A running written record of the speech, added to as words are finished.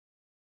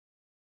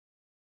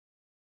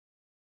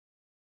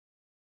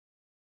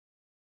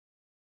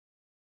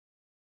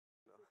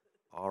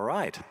All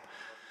right,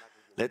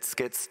 let's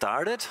get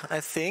started,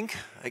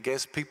 I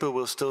guess people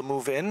will still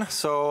move in.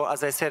 So,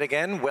 as I said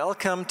again,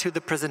 welcome to the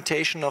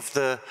presentation of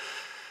the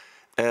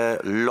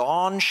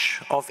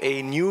launch of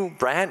a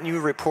brand new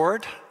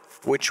report,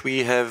 which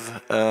we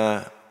have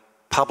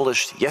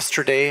published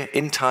yesterday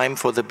in time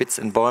for the Bits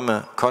and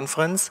Bäume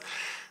conference.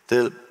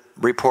 The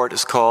report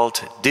is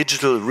called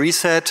Digital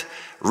Reset,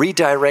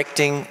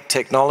 Redirecting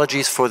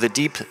Technologies for the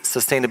Deep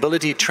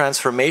Sustainability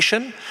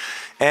Transformation.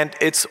 And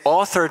it's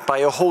authored by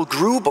a whole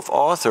group of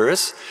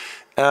authors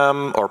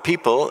or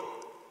people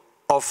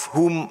of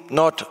whom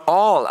not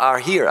all are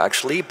here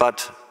actually,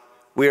 but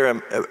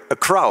we're a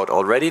crowd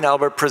already. And I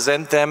will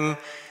present them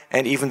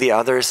and even the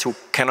others who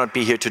cannot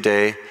be here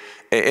today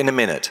in a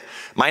minute.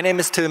 My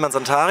name is Tillmann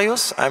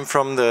Santarius. I'm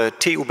from the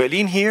TU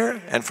Berlin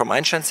here and from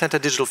Einstein Center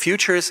Digital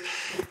Futures.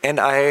 And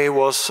I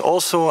was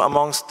also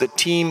amongst the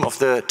team of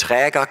the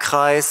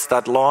Trägerkreis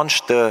that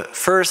launched the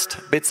first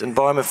Bits and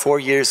Bäume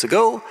 4 years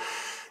ago.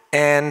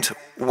 And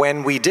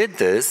when we did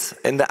this,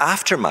 in the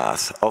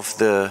aftermath of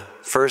the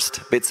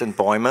first Bits and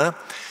Bäume,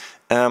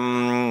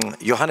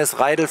 Johannes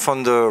Reidel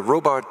from the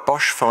Robert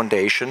Bosch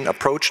Foundation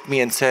approached me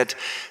and said,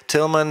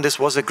 Tillmann, this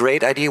was a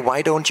great idea.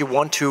 Why don't you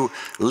want to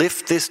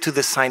lift this to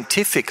the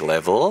scientific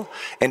level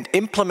and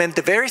implement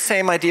the very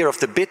same idea of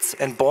the Bits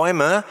and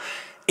Bäume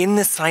in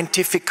the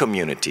scientific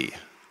community?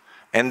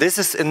 And this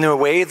is in a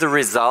way the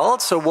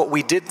result. So what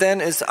we did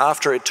then is,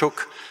 after it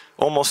took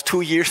almost 2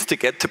 years to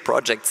get the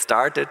project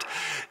started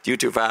due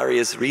to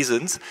various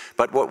reasons.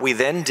 But what we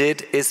then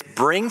did is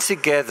bring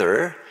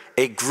together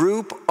a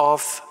group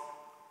of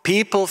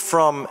people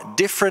from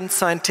different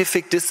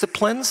scientific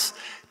disciplines,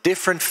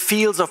 different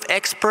fields of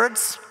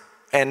experts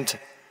and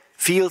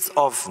fields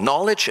of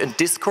knowledge and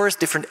discourse,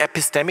 different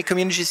epistemic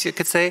communities, you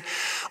could say,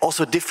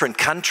 also different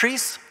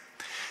countries.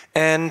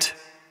 And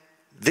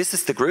this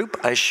is the group.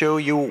 I show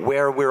you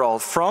where we're all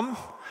from.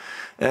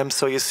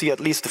 So you see at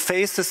least the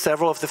faces.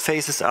 Several of the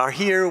faces are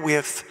here. We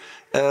have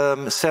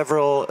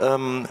several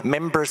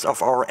members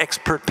of our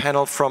expert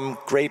panel from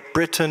Great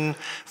Britain,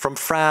 from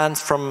France,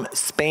 from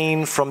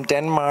Spain, from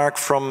Denmark,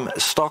 from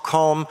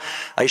Stockholm.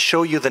 I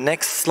show you the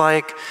next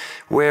slide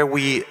where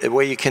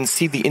you can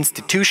see the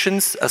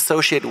institutions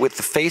associated with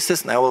the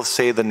faces, and I will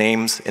say the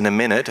names in a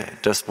minute.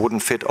 It just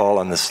wouldn't fit all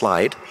on the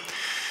slide.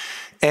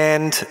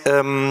 And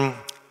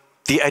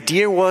the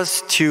idea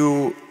was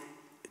to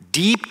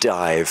deep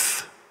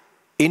dive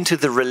into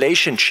the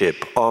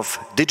relationship of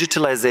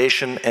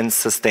digitalization and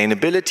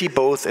sustainability,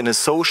 both in a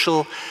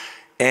social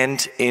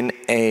and in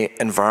an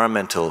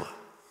environmental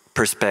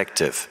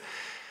perspective.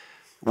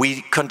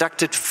 We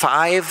conducted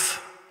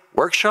 5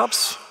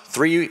 workshops,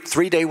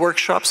 three-day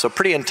workshops, so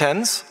pretty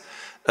intense.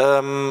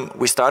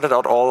 We started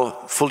out all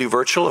fully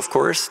virtual, of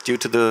course, due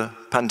to the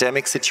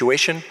pandemic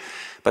situation,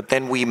 but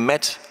then we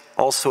met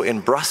also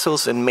in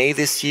Brussels in May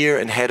this year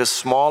and had a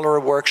smaller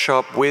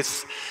workshop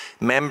with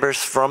members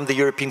from the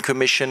European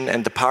Commission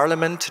and the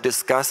Parliament to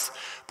discuss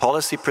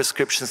policy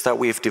prescriptions that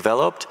we've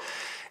developed.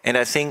 And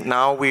I think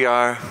now we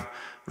are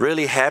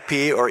really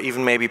happy, or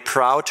even maybe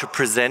proud, to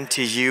present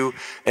to you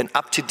an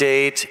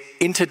up-to-date,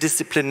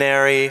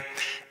 interdisciplinary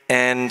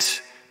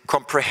and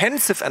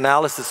comprehensive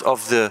analysis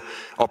of the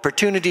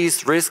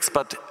opportunities, risks,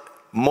 but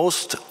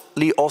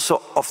mostly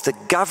also of the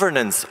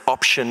governance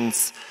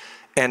options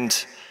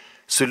and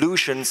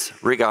solutions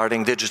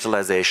regarding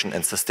digitalization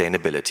and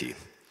sustainability.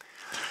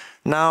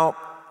 Now,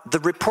 the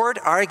report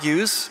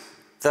argues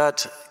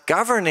that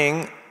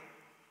governing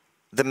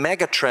the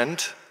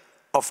megatrend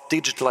of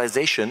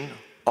digitalization,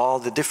 all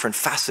the different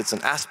facets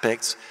and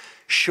aspects,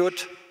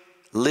 should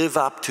live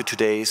up to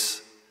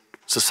today's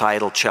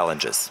societal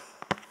challenges.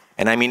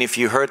 And I mean, if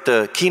you heard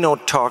the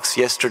keynote talks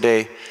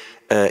yesterday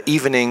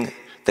evening,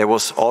 there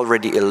was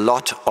already a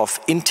lot of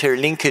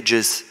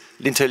interlinkages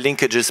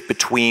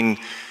between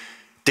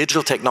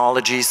digital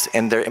technologies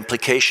and their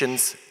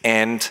implications,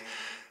 and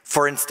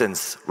for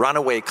instance,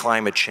 runaway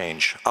climate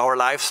change, our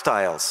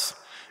lifestyles,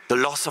 the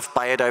loss of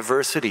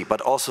biodiversity,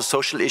 but also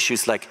social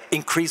issues like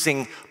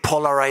increasing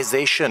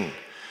polarization,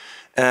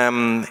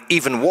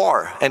 even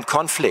war and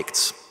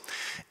conflicts.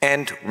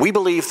 And we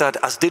believe that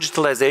as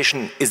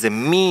digitalization is a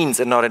means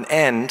and not an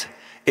end,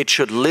 it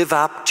should live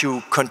up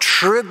to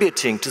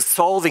contributing, to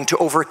solving, to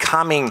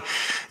overcoming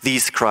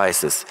these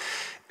crises.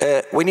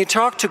 When you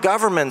talk to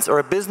governments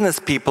or business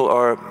people,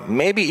 or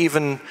maybe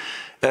even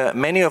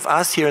many of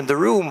us here in the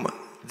room,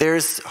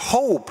 there's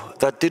hope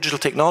that digital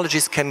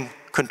technologies can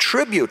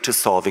contribute to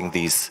solving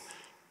these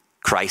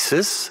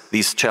crises,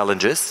 these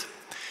challenges.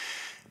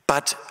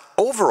 But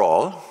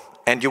overall,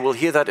 and you will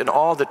hear that in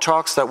all the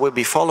talks that will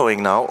be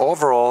following now,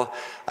 overall,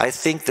 I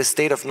think the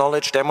state of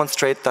knowledge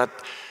demonstrates that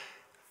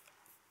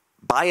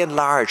by and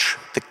large,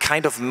 the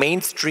kind of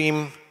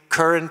mainstream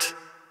current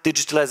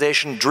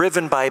digitalization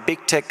driven by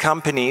big tech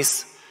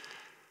companies,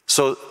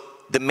 so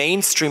the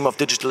mainstream of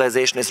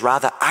digitalization is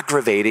rather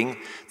aggravating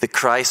the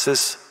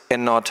crisis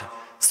and not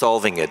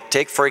solving it.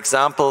 Take, for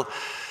example,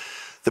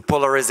 the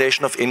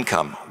polarization of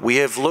income. We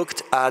have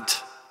looked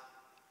at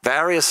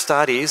various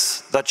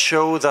studies that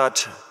show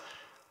that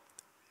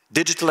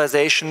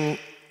digitalization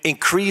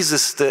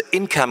increases the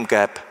income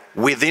gap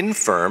within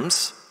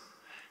firms,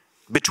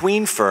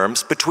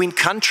 between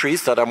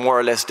countries that are more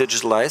or less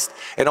digitalized,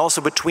 and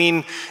also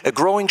between a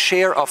growing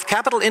share of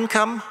capital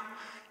income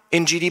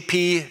in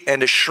GDP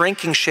and a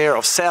shrinking share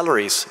of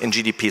salaries in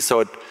GDP. So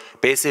it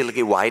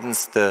basically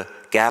widens the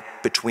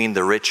gap between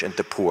the rich and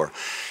the poor.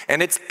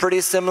 And it's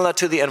pretty similar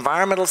to the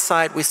environmental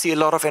side. We see a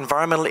lot of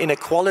environmental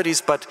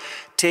inequalities, but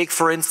take,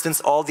 for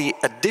instance, all the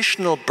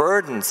additional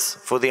burdens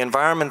for the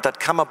environment that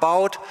come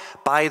about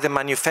by the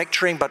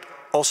manufacturing, but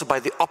also by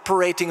the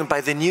operating and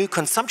by the new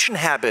consumption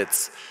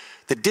habits,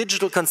 the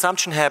digital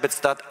consumption habits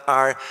that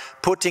are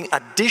putting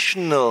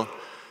additional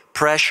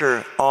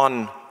pressure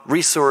on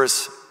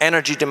resource,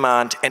 energy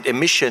demand and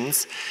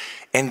emissions,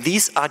 and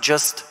these are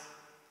just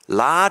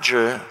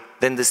larger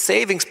than the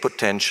savings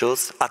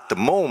potentials at the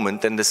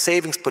moment, than the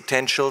savings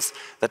potentials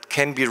that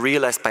can be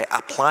realized by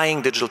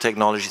applying digital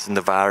technologies in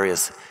the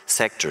various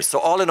sectors. So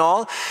all in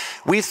all,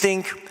 we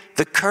think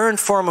the current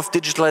form of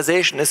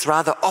digitalization is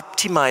rather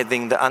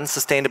optimizing the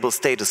unsustainable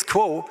status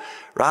quo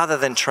rather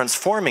than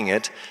transforming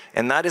it,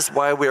 and that is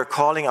why we are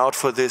calling out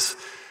for this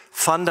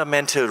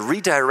fundamental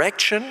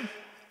redirection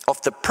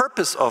of the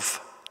purpose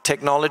of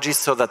technologies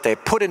so that they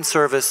put in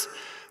service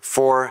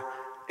for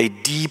a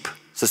deep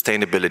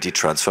sustainability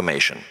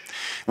transformation.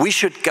 We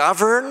should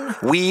govern,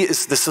 we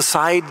as the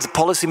society, the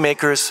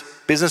policymakers,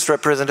 business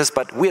representatives,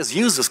 but we as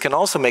users can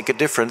also make a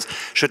difference,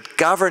 should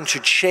govern,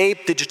 should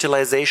shape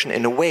digitalization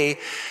in a way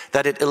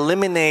that it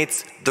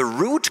eliminates the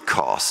root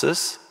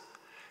causes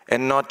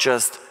and not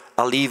just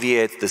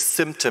alleviates the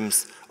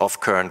symptoms of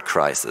current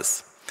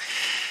crisis.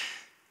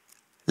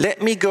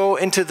 Let me go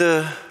into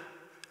the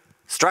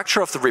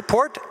structure of the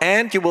report,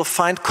 and you will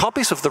find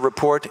copies of the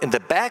report in the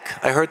back.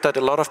 I heard that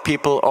a lot of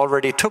people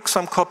already took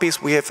some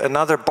copies. We have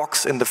another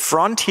box in the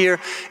front here,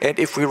 and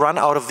if we run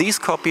out of these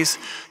copies,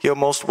 you're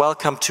most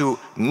welcome to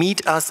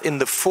meet us in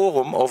the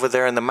forum over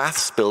there in the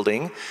Maths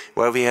building,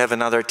 where we have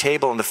another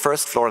table on the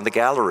first floor in the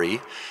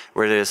gallery,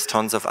 where there's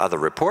tons of other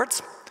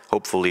reports,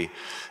 hopefully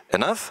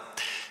enough.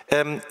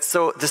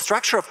 So the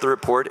structure of the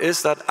report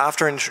is that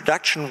after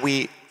introduction,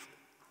 we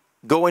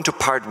go into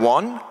part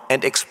one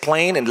and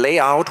explain and lay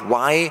out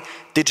why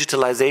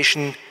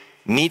digitalization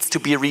needs to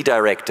be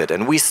redirected.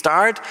 And we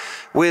start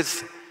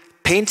with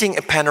painting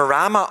a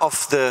panorama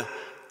of the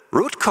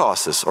root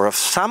causes, or of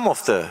some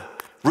of the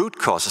root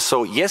causes.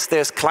 So yes,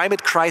 there's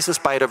climate crisis,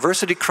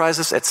 biodiversity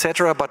crisis,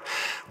 etc., but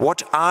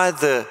what are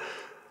the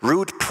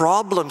root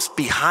problems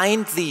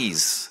behind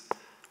these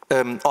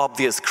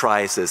obvious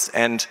crises?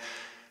 And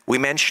we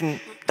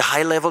mention the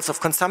high levels of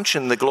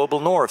consumption in the global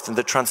north and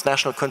the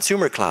transnational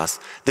consumer class,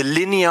 the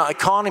linear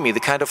economy, the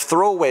kind of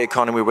throwaway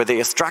economy where they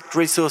extract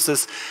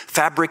resources,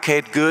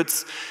 fabricate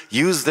goods,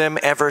 use them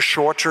ever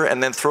shorter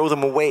and then throw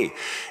them away.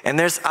 And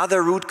there's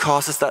other root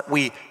causes that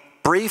we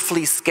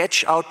briefly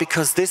sketch out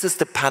because this is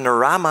the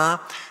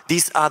panorama.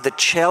 These are the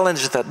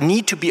challenges that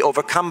need to be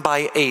overcome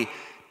by a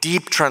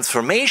deep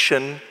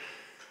transformation,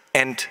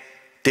 and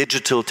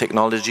digital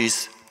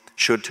technologies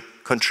should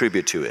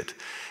contribute to it.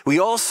 We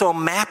also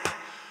map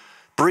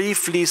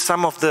briefly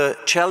some of the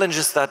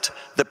challenges that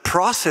the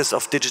process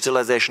of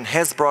digitalization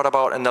has brought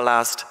about in the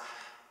last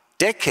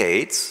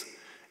decades.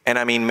 And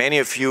I mean, many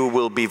of you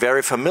will be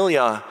very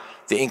familiar,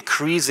 the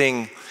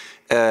increasing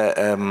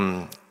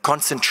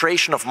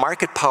concentration of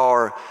market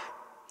power,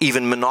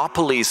 even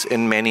monopolies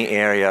in many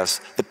areas,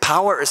 the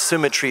power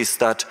asymmetries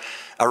that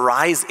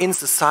arise in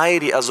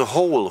society as a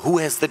whole. Who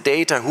has the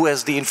data, who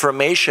has the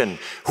information,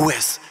 who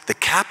has the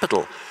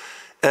capital?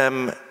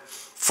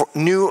 For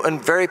new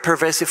and very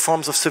pervasive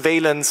forms of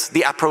surveillance,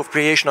 the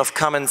appropriation of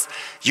commons,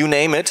 you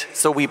name it.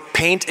 So we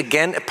paint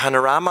again a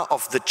panorama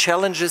of the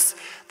challenges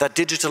that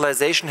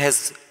digitalization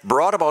has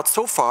brought about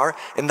so far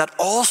and that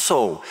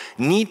also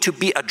need to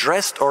be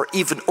addressed or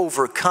even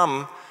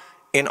overcome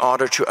in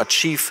order to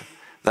achieve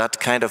that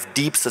kind of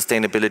deep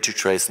sustainability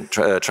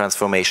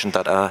transformation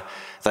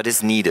that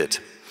is needed.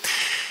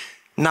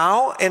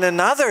 Now, in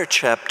another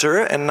chapter,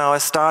 and now I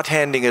start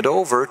handing it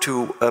over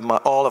to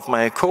all of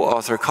my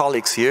co-author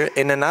colleagues here,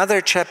 in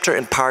another chapter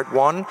in part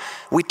one,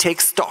 we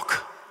take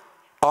stock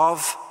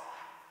of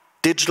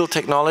digital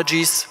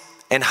technologies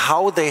and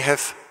how they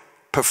have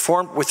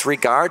performed with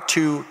regard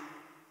to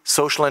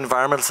social and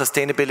environmental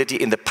sustainability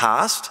in the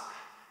past,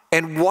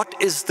 and what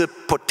is the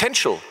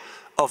potential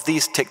of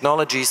these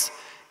technologies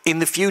in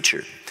the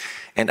future.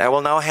 And I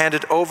will now hand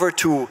it over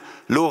to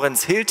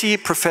Lorenz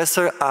Hilty,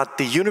 professor at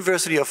the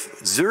University of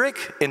Zurich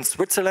in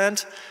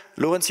Switzerland.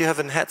 Lorenz, you have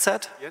a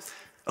headset? Yes.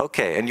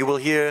 Okay, and you will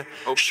hear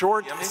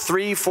short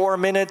 3-4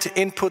 minute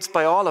inputs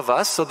by all of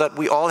us so that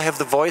we all have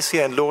the voice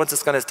here, and Lorenz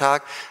is going to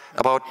talk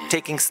about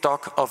taking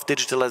stock of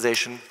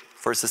digitalization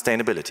for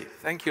sustainability.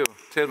 Thank you,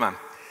 Tillman.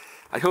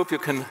 I hope you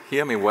can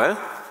hear me well.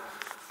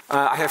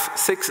 I have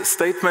 6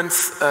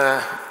 statements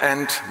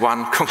and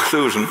 1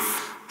 conclusion.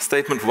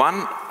 Statement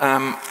 1,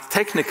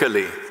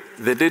 technically,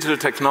 the digital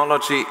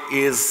technology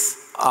is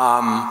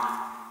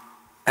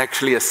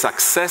actually a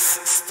success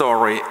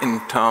story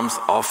in terms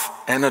of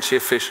energy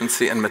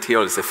efficiency and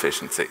materials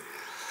efficiency.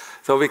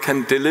 So we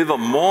can deliver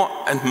more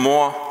and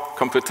more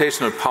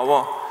computational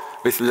power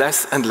with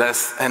less and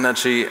less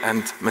energy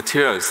and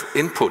materials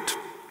input.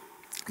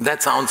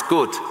 That sounds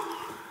good,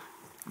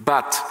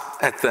 but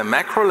at the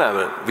macro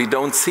level, we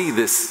don't see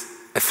this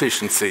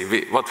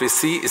efficiency. What we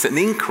see is an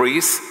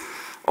increase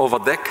over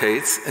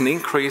decades, an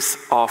increase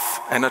of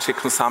energy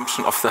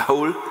consumption of the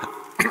whole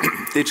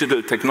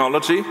digital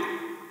technology,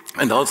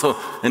 and also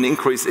an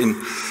increase in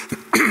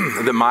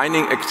the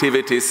mining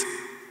activities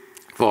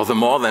for the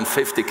more than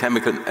 50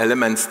 chemical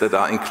elements that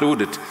are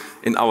included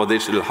in our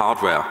digital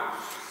hardware.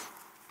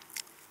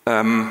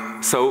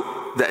 So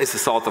there is a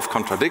sort of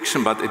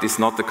contradiction, but it is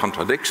not a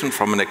contradiction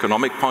from an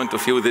economic point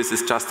of view. This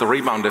is just a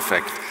rebound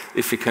effect.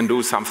 If we can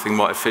do something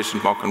more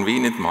efficient, more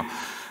convenient, more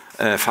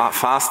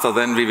faster,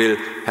 then we will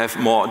have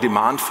more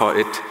demand for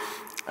it,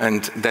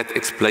 and that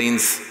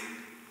explains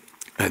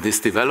this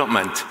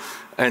development.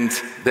 And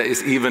there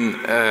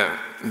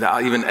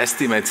are even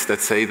estimates that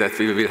say that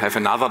we will have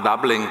another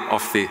doubling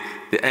of the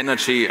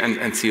energy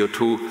and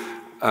CO2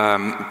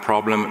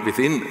 problem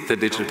within the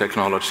digital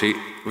technology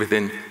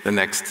within the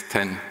next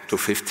 10 to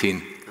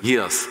 15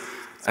 years.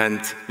 And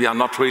we are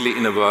not really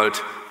in a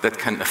world that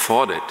can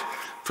afford it.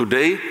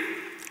 Today,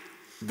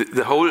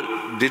 the whole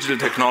digital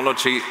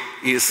technology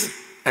is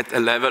at a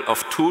level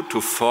of 2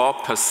 to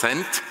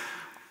 4%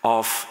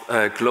 of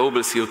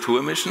global CO2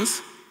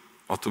 emissions,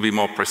 or to be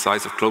more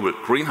precise, of global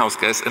greenhouse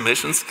gas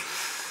emissions.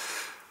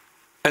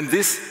 And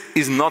this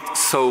is not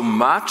so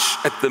much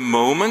at the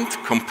moment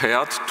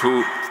compared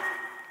to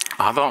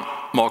other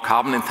more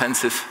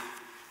carbon-intensive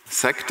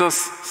sectors,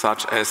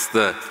 such as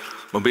the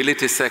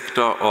mobility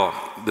sector or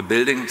the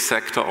building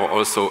sector or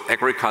also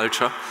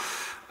agriculture.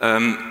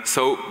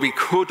 So we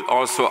could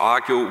also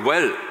argue,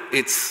 well,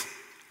 it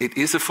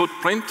is a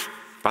footprint,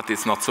 but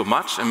it's not so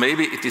much, and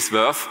maybe it is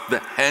worth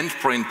the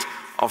handprint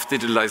of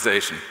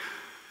digitalization.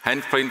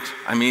 Handprint,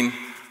 I mean,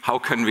 how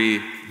can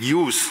we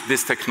use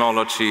this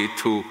technology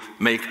to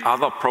make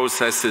other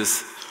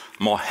processes,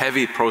 more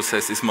heavy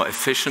processes, more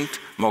efficient,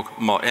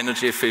 more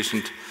energy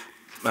efficient,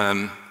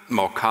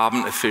 more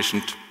carbon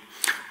efficient,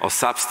 or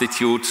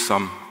substitute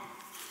some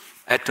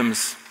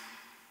atoms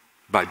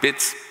by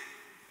bits,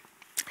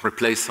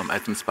 replace some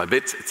atoms by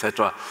bits,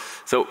 etc.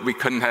 So we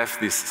can have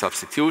these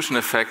substitution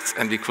effects,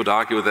 and we could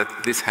argue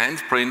that this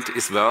handprint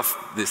is worth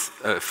this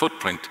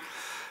footprint.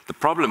 The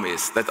problem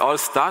is that all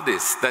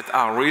studies that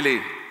are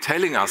really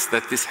telling us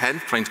that this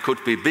handprint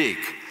could be big,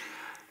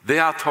 they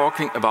are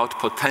talking about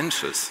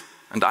potentials.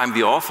 And I'm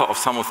the author of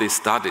some of these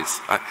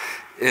studies.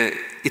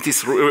 It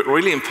is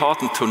really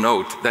important to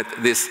note that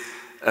this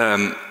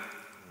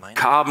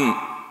carbon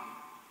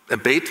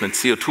abatement,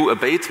 CO2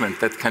 abatement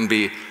that can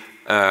be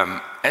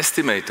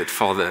estimated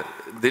for the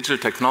digital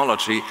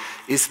technology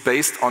is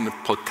based on the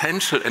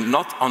potential and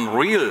not on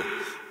real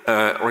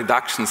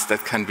reductions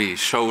that can be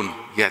shown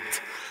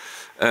yet.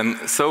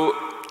 So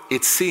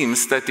it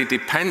seems that it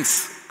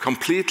depends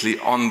completely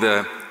on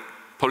the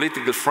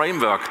political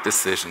framework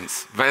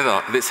decisions,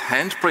 whether this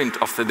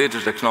handprint of the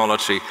digital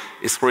technology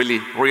is really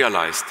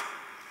realized.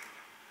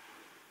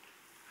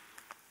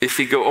 If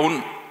we go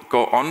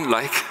on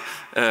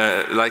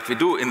like we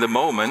do in the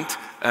moment,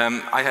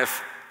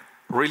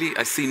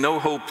 I see no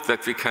hope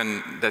that we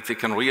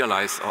can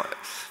realize or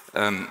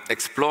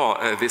explore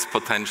this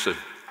potential,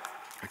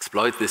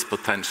 exploit this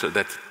potential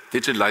that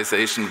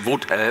digitalization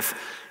would have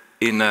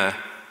in an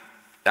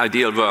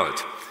ideal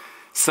world.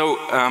 So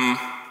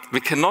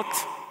we cannot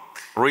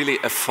really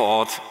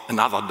afford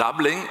another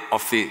doubling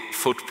of the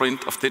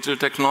footprint of digital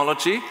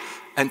technology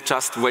and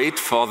just wait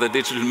for the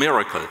digital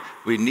miracle.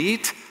 We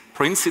need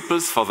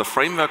principles for the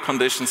framework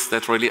conditions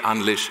that really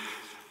unleash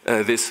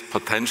this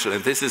potential.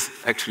 And this is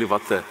actually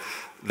what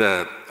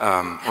the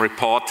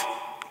report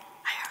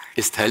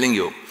is telling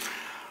you.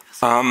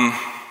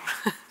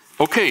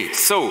 Okay,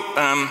 so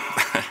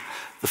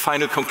the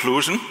final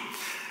conclusion.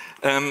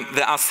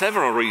 There are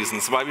several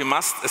reasons why we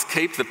must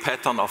escape the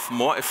pattern of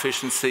more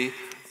efficiency,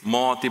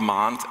 more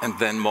demand, and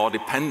then more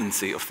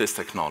dependency of this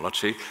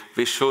technology.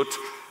 We should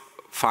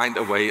find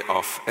a way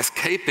of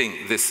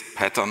escaping this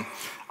pattern.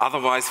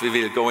 Otherwise, we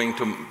will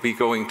be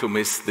going to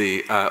miss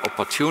the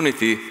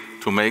opportunity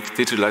to make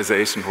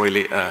digitalization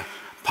really a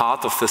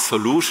part of the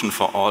solution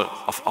for all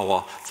of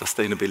our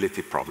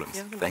sustainability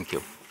problems. Thank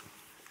you.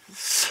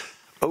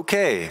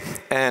 Okay,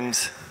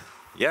 and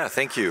yeah,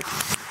 thank you.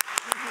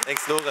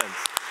 Thanks, Lorenz.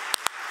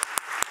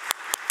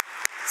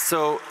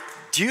 So,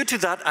 due to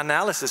that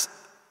analysis,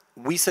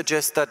 we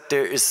suggest that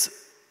there is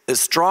a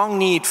strong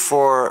need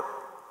for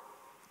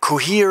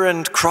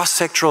coherent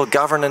cross-sectoral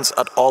governance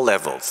at all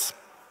levels.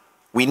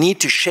 We need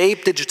to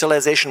shape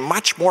digitalization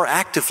much more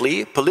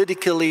actively,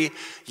 politically,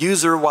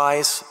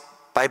 user-wise,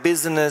 by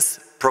business,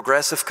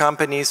 progressive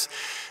companies,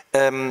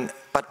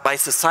 but by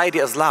society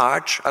at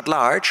large.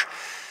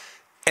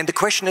 And the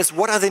question is,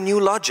 what are the new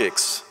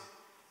logics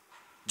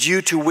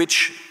due to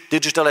which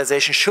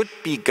digitalization should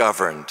be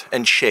governed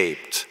and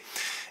shaped?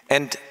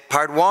 And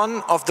part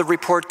one of the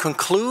report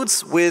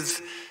concludes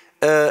with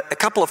a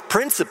couple of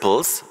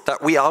principles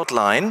that we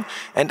outline,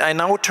 and I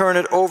now turn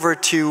it over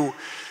to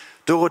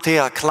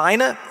Dorothea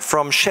Kleine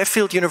from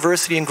Sheffield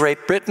University in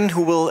Great Britain,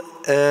 who will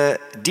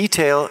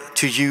detail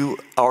to you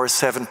our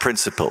 7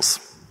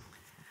 principles.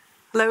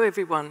 Hello,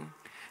 everyone.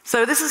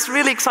 So this is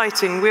really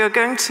exciting. We are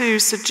going to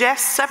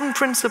suggest 7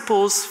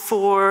 principles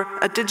for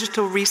a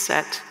digital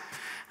reset.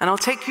 And I'll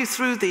take you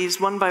through these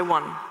one by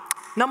one.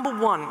 Number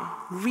 1,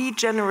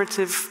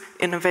 regenerative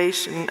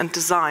innovation and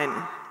design.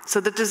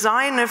 So the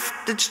design of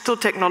digital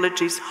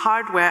technologies,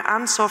 hardware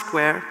and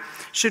software,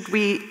 should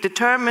be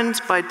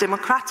determined by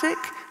democratic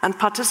and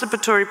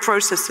participatory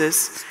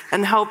processes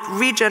and help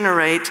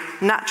regenerate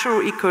natural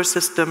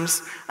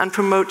ecosystems and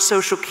promote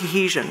social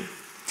cohesion.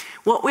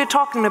 What we're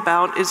talking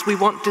about is we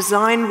want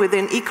design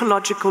within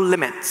ecological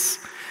limits.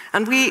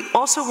 And we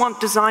also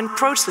want design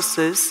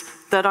processes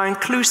that are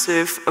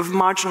inclusive of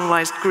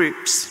marginalized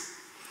groups.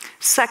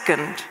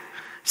 Second,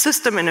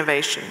 system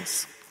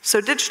innovations.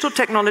 So digital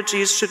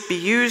technologies should be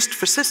used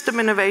for system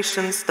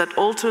innovations that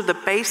alter the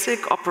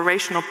basic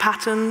operational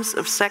patterns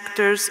of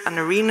sectors and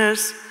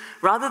arenas,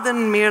 rather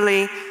than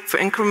merely for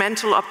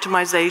incremental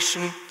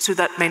optimization so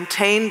that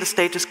maintain the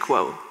status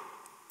quo.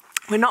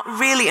 We're not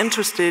really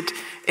interested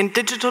in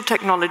digital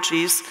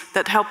technologies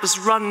that help us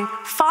run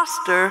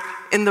faster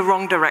in the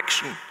wrong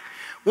direction.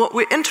 What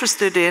we're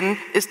interested in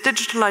is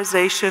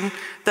digitalization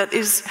that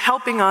is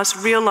helping us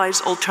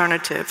realize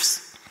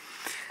alternatives.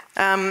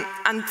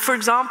 And for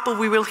example,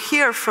 we will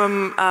hear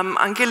from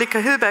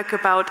Angelika Hilbeck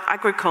about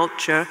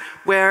agriculture,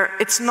 where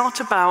it's not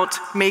about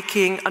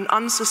making an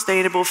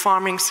unsustainable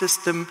farming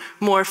system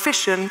more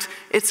efficient,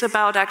 it's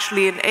about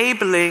actually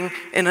enabling,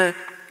 in a,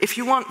 if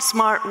you want,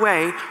 smart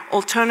way,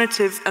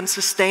 alternative and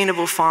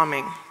sustainable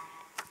farming.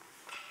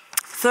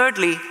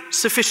 Thirdly,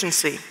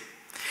 sufficiency.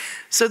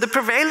 So the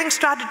prevailing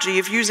strategy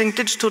of using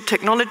digital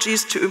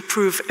technologies to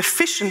improve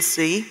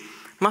efficiency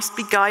must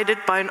be guided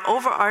by an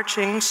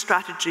overarching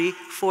strategy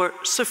for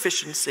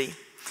sufficiency,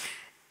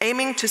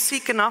 aiming to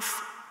seek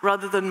enough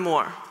rather than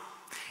more.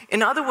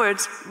 In other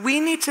words, we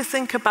need to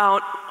think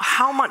about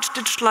how much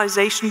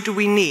digitalization do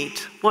we need?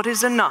 What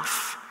is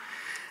enough?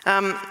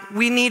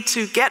 We need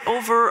to get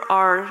over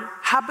our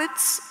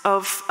habits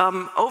of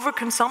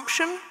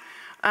overconsumption,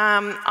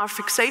 our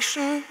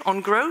fixation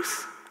on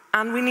growth,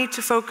 and we need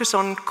to focus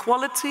on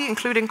quality,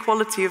 including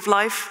quality of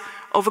life,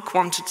 over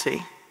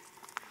quantity.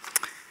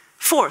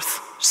 Fourth,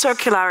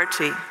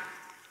 circularity.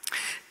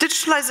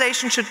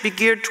 Digitalization should be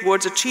geared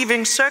towards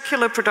achieving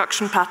circular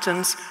production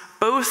patterns,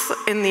 both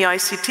in the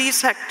ICT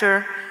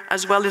sector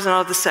as well as in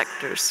other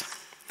sectors.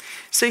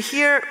 So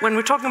here, when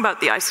we're talking about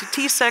the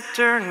ICT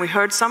sector, and we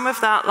heard some of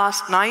that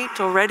last night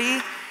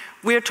already,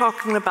 we're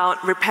talking about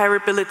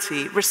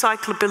repairability,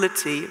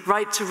 recyclability,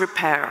 right to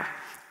repair,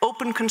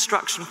 open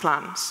construction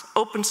plans,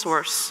 open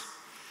source.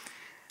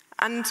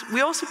 And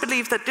we also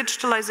believe that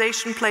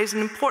digitalization plays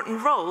an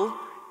important role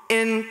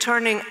in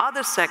turning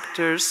other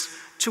sectors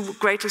to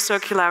greater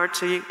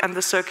circularity and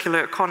the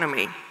circular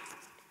economy.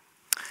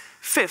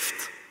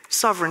 Fifth,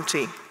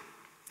 sovereignty.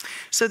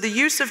 So the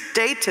use of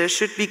data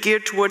should be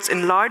geared towards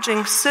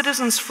enlarging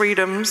citizens'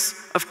 freedoms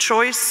of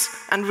choice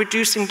and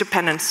reducing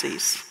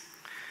dependencies.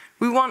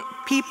 We want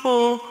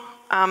people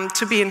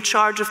to be in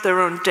charge of their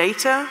own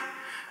data.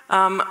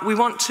 We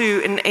want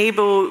to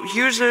enable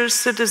users,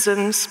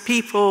 citizens,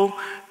 people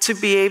to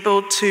be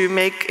able to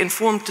make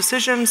informed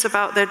decisions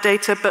about their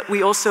data, but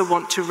we also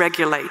want to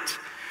regulate.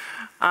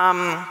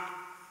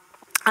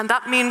 And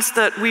that means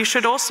that we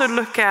should also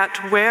look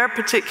at where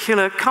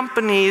particular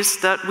companies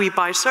that we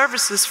buy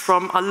services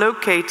from are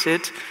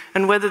located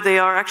and whether they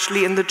are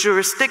actually in the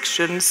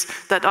jurisdictions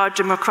that our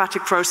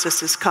democratic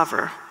processes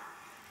cover.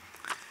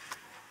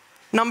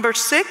 Number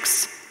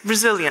 6,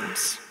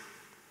 resilience.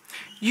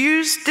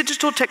 Use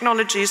digital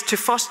technologies to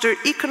foster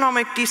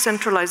economic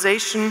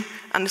decentralization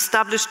and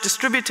establish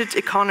distributed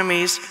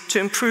economies to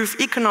improve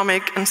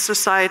economic and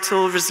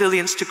societal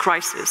resilience to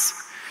crisis.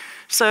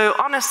 So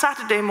on a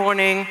Saturday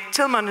morning,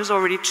 Tilman has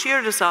already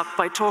cheered us up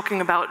by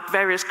talking about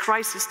various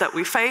crises that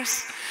we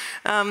face.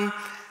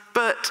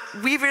 But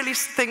we really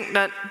think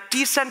that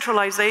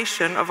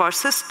decentralization of our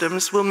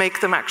systems will make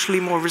them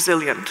actually more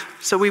resilient.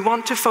 So we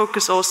want to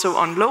focus also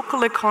on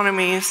local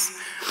economies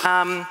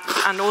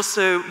and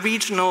also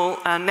regional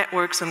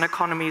networks and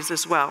economies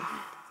as well.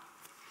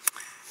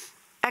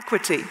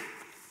 Equity.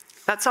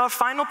 That's our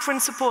final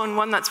principle, and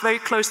one that's very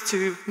close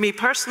to me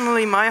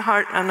personally, my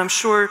heart, and I'm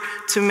sure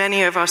to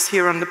many of us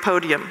here on the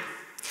podium.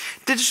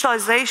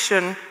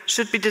 Digitalization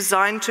should be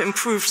designed to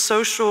improve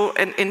social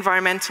and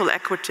environmental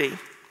equity.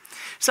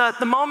 So at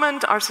the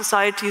moment, our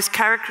society is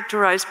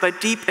characterized by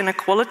deep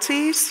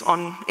inequalities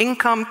on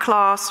income,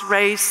 class,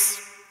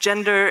 race,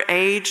 gender,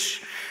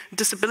 age,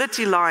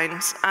 disability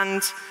lines,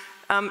 and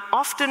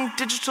often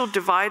digital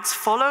divides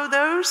follow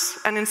those,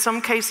 and in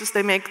some cases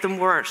they make them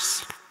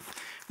worse.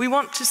 We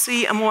want to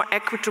see a more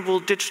equitable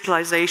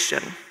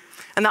digitalization.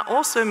 And that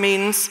also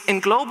means,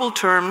 in global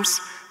terms,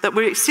 that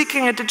we're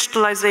seeking a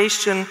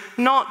digitalization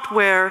not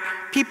where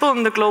people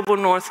in the global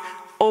north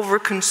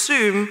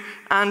overconsume,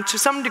 and to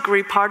some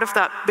degree part of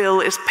that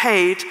bill is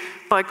paid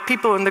by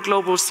people in the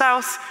global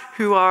south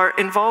who are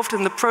involved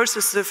in the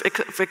process of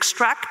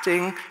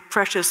extracting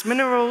precious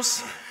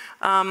minerals,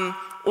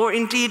 or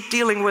indeed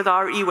dealing with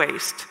our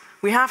e-waste.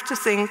 We have to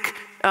think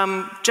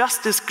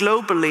just as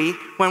globally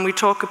when we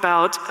talk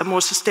about a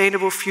more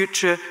sustainable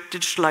future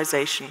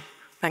digitalization.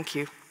 Thank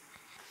you.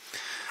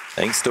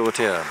 Thanks,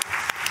 Dorothea.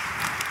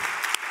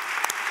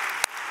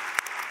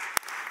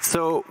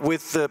 So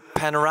with the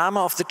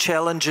panorama of the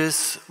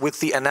challenges, with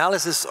the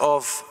analysis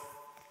of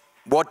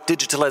what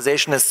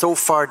digitalization has so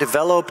far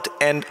developed,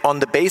 and on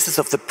the basis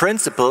of the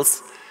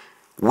principles,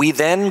 we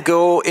then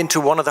go into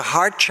one of the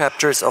hard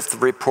chapters of the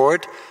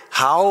report,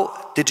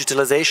 how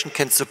digitalization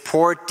can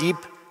support deep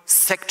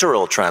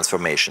sectoral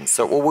transformation.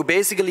 So what we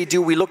basically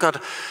do, we look at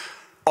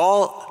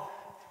all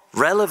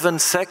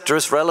relevant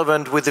sectors,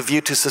 relevant with a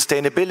view to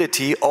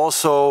sustainability,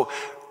 also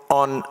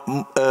on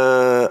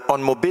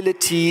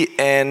mobility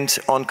and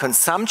on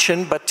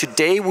consumption. But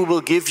today we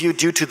will give you,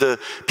 due to the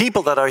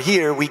people that are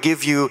here, we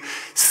give you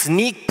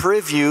sneak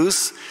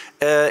previews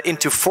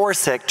into 4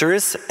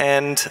 sectors.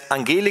 And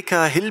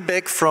Angelika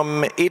Hillbeck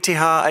from ETH,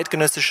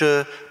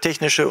 Eidgenössische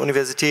Technische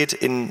Universität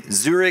in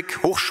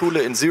Zurich,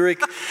 Hochschule in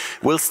Zurich,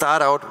 will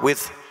start out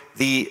with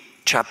the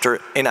chapter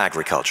in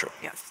agriculture.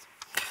 Yes,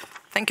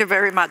 thank you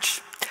very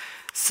much.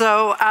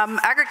 So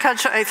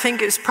agriculture, I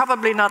think, is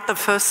probably not the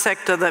first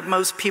sector that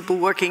most people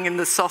working in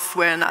the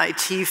software and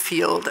IT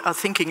field are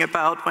thinking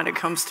about when it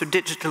comes to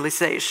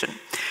digitalization.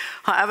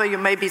 However, you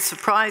may be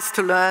surprised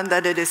to learn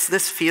that it is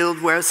this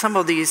field where some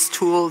of these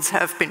tools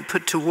have been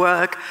put to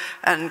work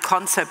and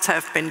concepts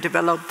have been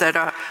developed that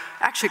are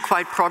actually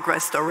quite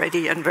progressed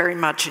already and very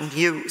much in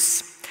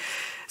use.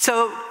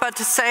 So, but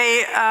to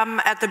say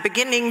at the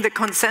beginning, the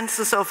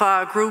consensus of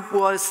our group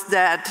was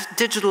that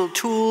digital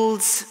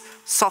tools,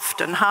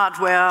 soft and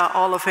hardware,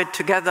 all of it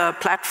together,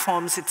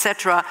 platforms,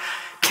 etc.,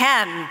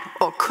 can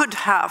or could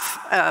have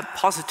a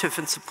positive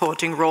and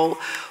supporting role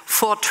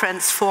for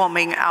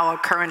transforming our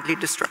currently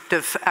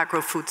destructive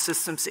agro-food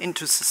systems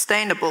into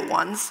sustainable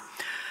ones.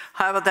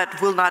 However,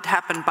 that will not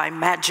happen by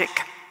magic.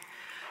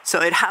 So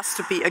it has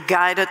to be a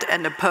guided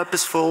and a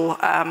purposeful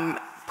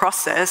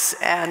process,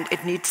 and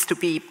it needs to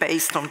be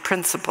based on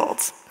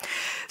principles.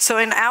 So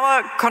in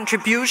our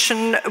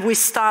contribution, we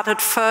started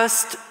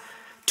first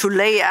to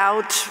lay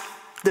out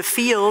the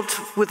field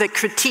with a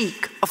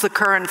critique of the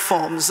current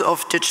forms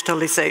of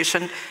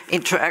digitalization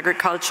into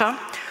agriculture,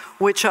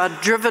 which are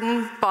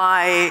driven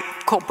by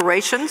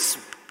corporations.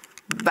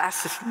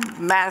 Vast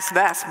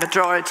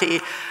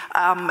majority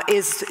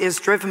is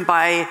driven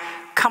by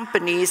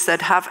companies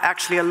that have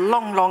actually a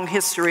long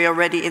history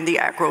already in the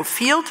agro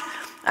field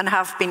and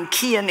have been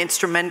key and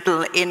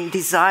instrumental in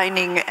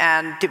designing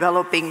and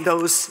developing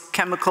those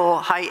chemical,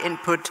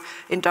 high-input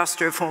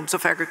industrial forms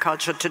of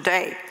agriculture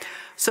today.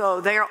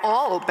 So they are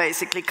all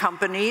basically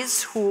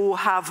companies who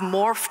have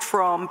morphed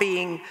from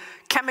being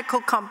chemical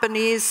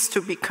companies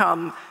to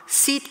become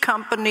seed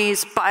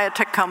companies,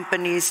 biotech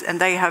companies, and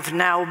they have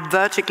now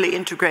vertically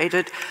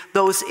integrated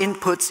those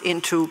inputs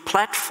into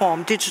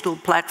digital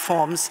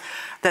platforms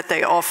that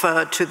they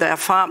offer to their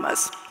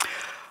farmers.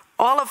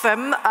 All of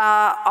them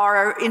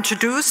are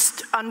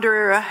introduced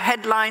under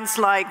headlines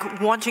like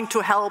wanting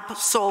to help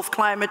solve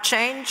climate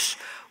change,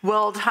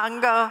 world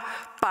hunger,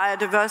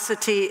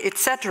 biodiversity,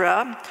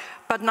 etc.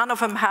 But none of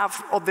them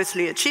have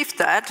obviously achieved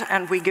that,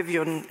 and we give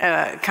you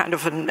kind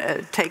of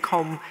a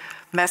take-home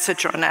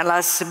message or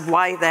analysis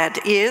why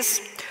that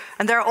is.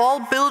 And they're all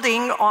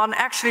building on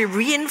actually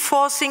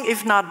reinforcing,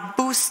 if not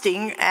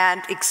boosting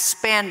and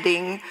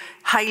expanding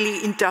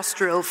highly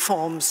industrial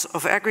forms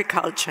of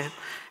agriculture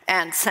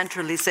and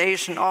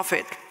centralization of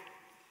it.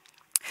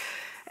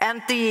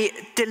 And they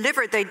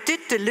did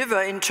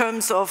deliver in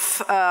terms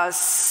of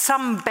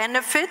some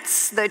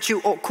benefits that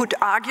you could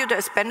argue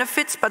as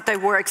benefits, but they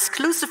were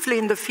exclusively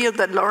in the field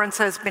that Lawrence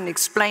has been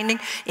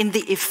explaining, in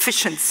the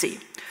efficiency.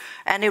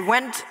 And it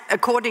went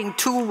according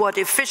to what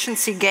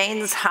efficiency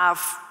gains have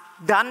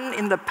done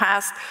in the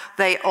past.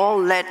 They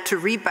all led to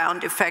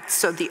rebound effects.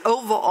 So the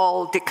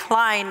overall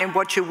decline in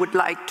what you would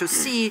like to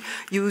see,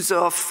 use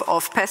of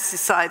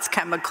pesticides,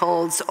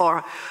 chemicals,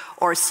 or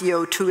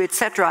CO2,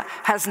 etc.,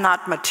 has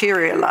not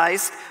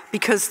materialized,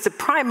 because the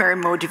primary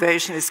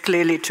motivation is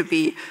clearly to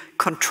be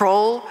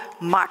control,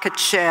 market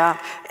share,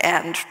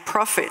 and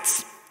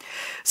profits.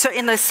 So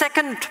in the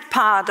second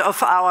part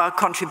of our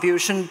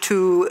contribution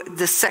to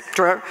the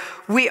sector,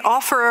 we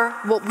offer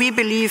what we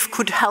believe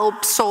could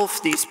help solve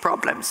these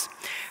problems.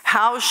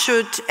 How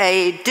should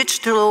a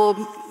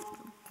digital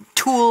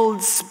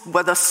tools,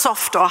 whether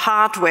soft or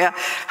hardware,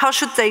 how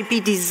should they be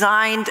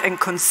designed and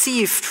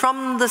conceived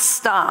from the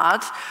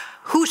start?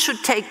 Who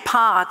should take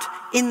part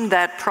in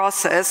that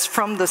process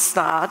from the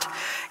start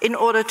in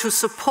order to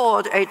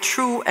support a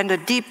true and a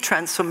deep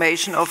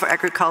transformation of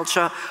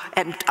agriculture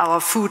and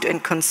our food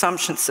and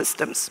consumption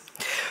systems?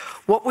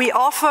 What we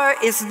offer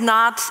is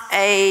not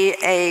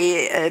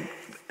a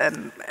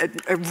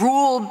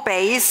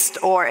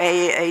rule-based or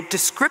a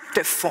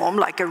descriptive form,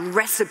 like a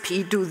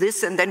recipe, do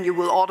this and then you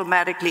will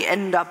automatically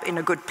end up in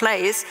a good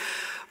place.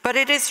 But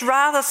it is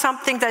rather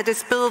something that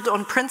is built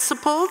on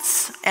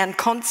principles and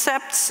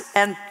concepts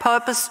and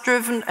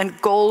purpose-driven and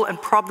goal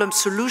and problem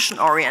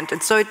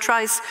solution-oriented. So it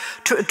tries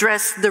to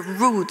address the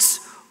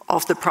roots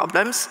of the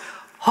problems,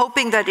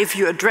 hoping that if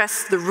you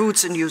address the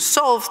roots and you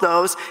solve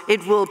those,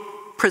 it will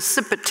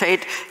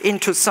precipitate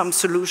into some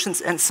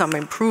solutions and some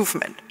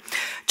improvement.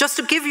 Just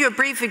to give you a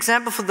brief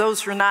example for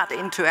those who are not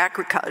into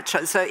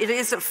agriculture, so it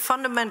is a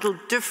fundamental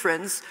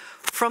difference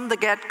from the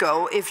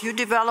get-go if you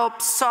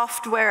develop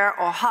software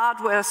or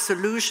hardware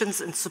solutions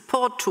and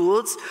support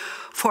tools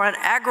for an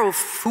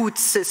agro-food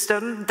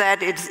system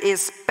that it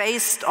is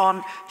based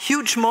on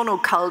huge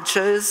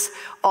monocultures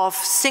of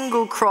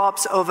single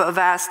crops over a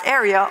vast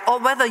area, or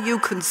whether you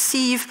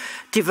conceive,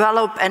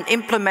 develop and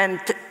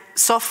implement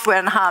software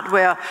and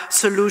hardware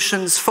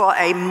solutions for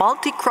a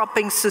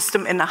multi-cropping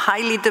system in a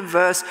highly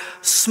diverse,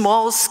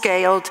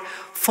 small-scaled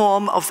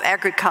form of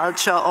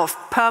agriculture, of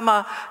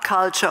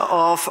permaculture,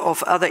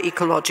 of other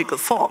ecological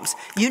forms.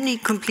 You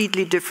need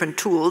completely different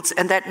tools,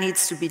 and that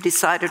needs to be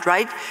decided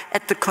right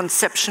at the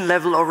conception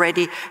level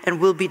already, and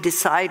will be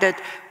decided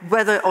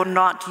whether or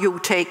not you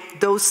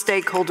take those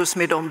stakeholders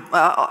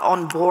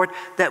on board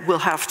that will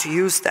have to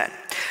use that.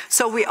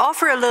 So we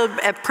offer a little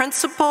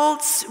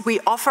principles, we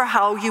offer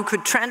how you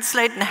could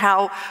translate and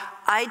how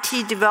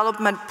IT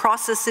development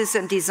processes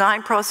and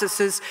design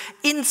processes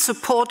in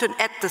support and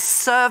at the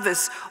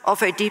service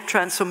of a deep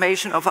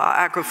transformation of our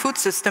agro-food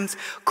systems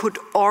could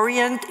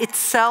orient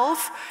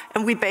itself,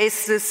 and we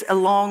base this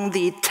along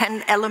the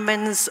 10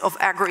 elements of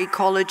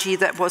agroecology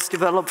that was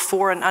developed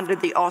for and under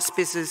the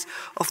auspices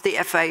of the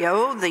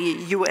FAO, the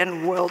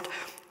UN World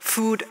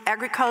Food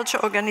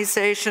Agriculture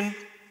Organization.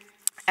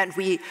 And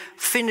we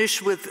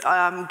finish with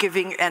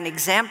giving an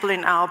example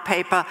in our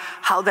paper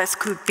how this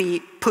could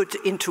be put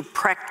into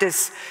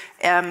practice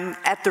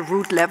at the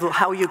root level,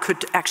 how you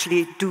could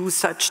actually do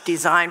such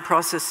design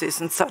processes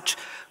and such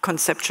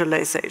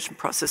conceptualization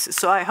processes.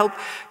 So I hope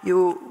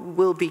you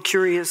will be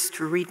curious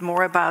to read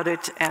more about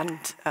it and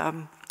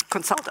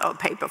consult our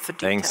paper for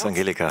details. Thanks,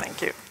 Angelika.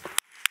 Thank you.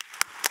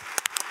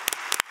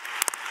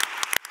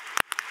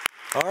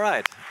 All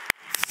right.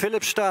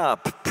 Philipp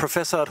Stab,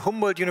 professor at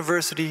Humboldt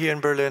University here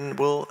in Berlin,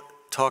 will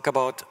talk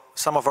about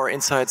some of our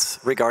insights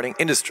regarding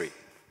industry.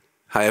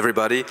 Hi,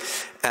 everybody.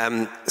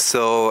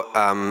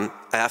 I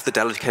have the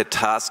delicate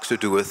task to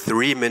do a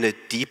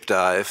 3-minute deep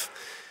dive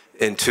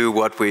into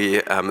what we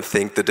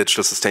think the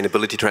digital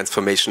sustainability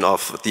transformation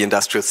of the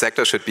industrial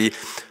sector should be.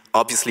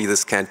 Obviously,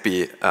 this can't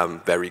be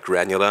very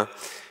granular,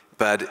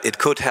 but it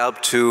could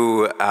help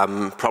to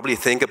probably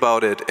think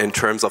about it in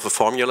terms of a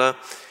formula.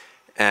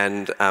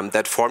 And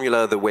that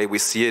formula, the way we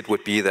see it,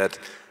 would be that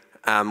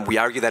we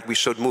argue that we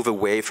should move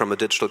away from a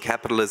digital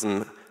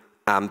capitalism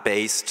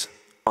based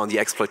on the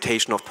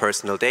exploitation of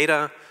personal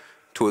data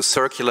to a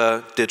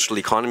circular digital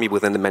economy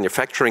within the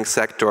manufacturing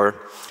sector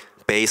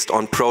based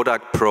on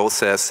product,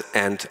 process,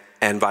 and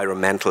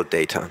environmental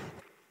data.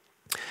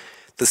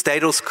 The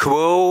status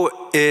quo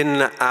in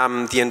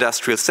the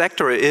industrial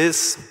sector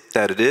is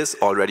that it is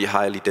already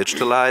highly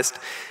digitalized,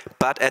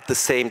 but at the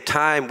same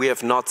time we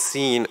have not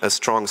seen a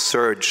strong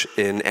surge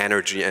in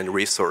energy and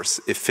resource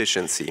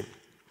efficiency.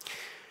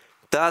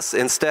 Thus,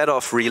 instead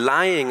of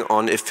relying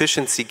on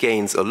efficiency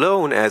gains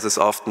alone, as is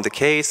often the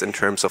case in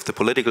terms of the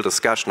political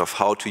discussion of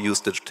how to use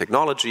digital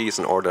technologies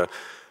in order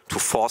to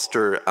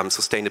foster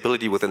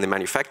sustainability within the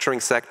manufacturing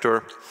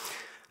sector,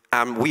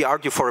 we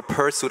argue for a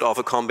pursuit of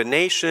a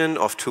combination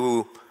of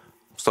two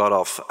sort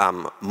of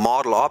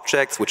model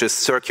objects, which is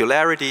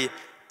circularity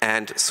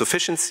and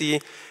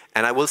sufficiency.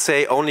 And I will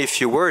say only a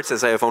few words,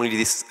 as I have only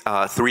these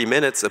 3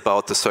 minutes,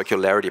 about the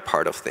circularity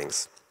part of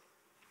things.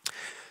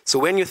 So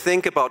when you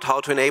think about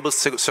how to enable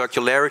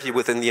circularity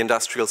within the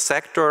industrial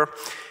sector,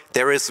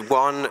 there is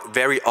one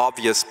very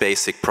obvious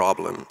basic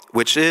problem,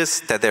 which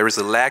is that there is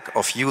a lack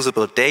of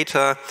usable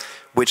data,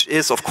 which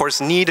is of course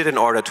needed in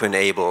order to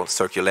enable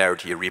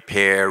circularity,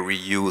 repair,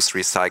 reuse,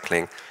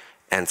 recycling,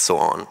 and so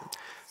on.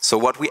 So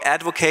what we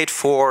advocate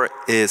for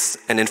is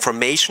an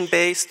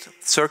information-based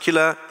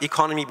circular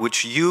economy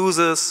which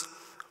uses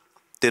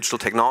digital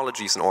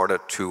technologies in order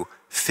to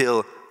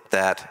fill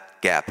that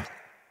gap.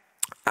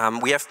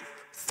 We have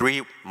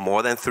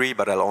more than three,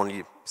 but I'll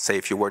only say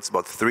a few words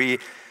about three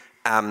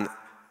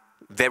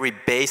very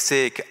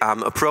basic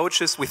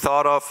approaches we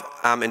thought of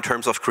in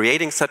terms of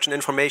creating such an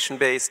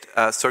information-based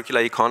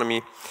circular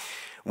economy.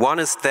 One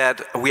is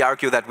that we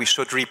argue that we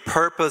should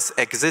repurpose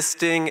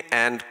existing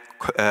and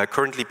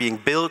currently being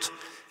built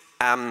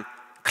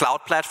cloud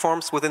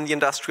platforms within the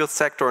industrial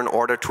sector in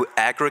order to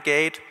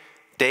aggregate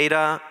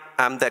data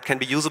that can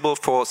be usable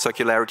for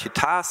circularity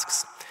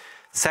tasks.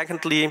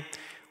 Secondly,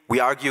 we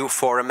argue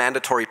for a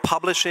mandatory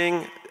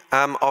publishing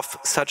of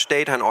such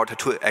data in order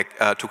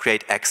to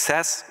create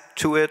access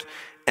to it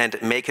and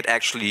make it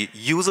actually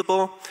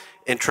usable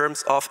in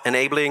terms of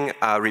enabling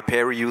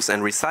repair, reuse,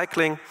 and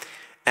recycling.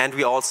 And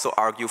we also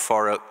argue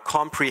for a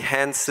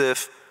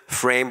comprehensive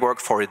framework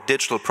for a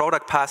digital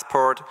product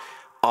passport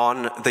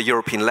on the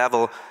European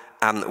level,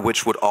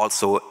 which would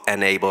also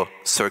enable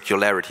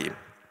circularity.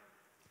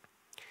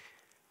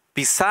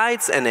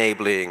 Besides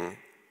enabling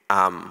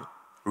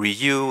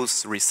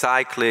reuse,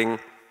 recycling,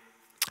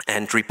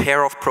 and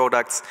repair of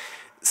products,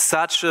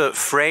 such a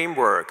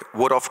framework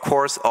would of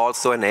course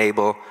also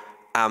enable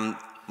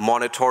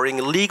monitoring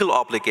legal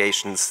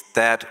obligations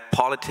that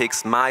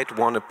politics might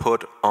want to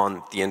put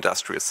on the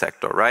industrial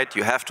sector, right?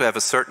 You have to have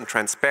a certain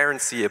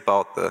transparency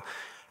about the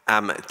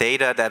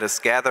data that is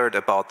gathered,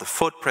 about the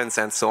footprints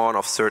and so on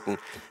of certain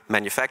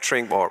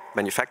manufacturing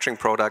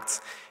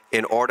products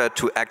in order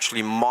to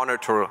actually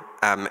monitor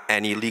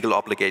any legal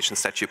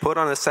obligations that you put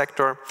on the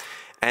sector.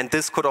 And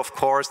this could, of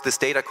course, this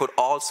data could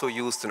also be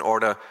used in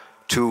order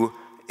to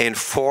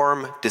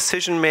inform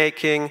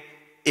decision-making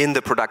in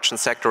the production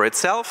sector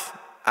itself,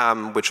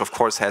 which of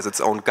course has its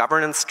own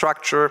governance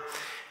structure,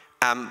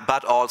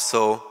 but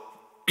also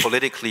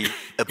politically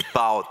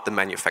about the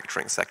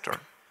manufacturing sector.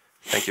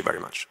 Thank you very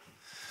much.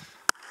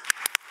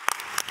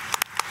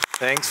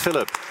 Thanks,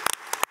 Philip.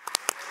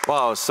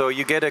 Wow, so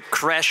you get a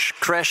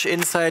crash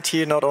insight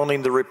here, not only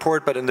in the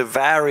report, but in the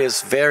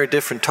various, very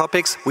different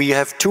topics. We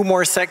have two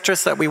more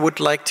sectors that we would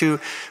like to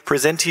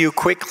present to you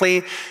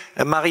quickly.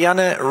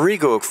 Marianne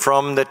Rigog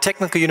from the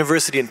Technical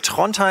University in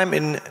Trondheim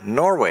in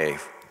Norway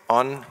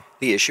on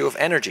the issue of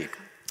energy.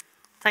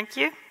 Thank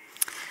you.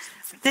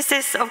 This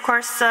is, of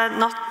course,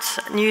 not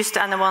news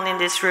to anyone in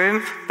this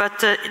room, but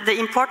the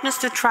importance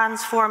to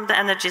transform the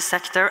energy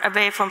sector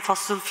away from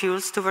fossil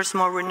fuels towards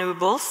more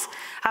renewables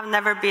have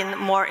never been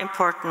more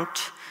important,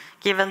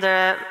 given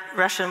the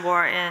Russian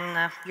war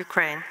in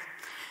Ukraine.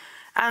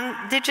 And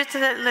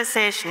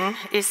digitalization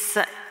is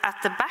at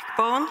the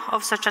backbone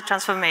of such a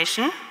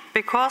transformation,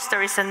 because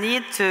there is a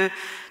need to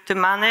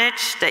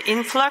manage the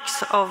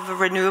influx of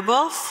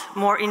renewables,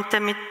 more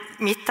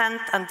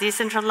intermittent and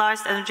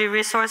decentralized energy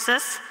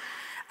resources,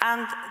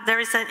 and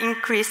there is an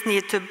increased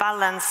need to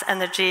balance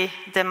energy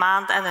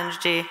demand and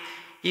energy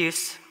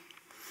use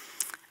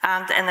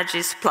and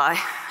energy supply.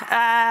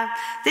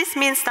 This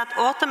means that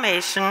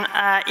automation,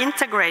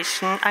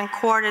 integration and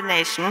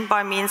coordination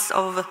by means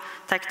of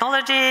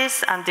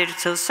technologies and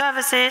digital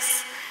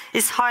services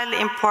is highly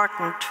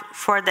important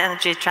for the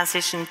energy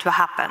transition to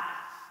happen.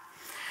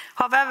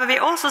 However, we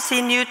also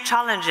see new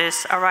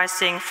challenges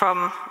arising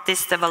from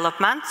this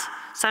development,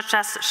 such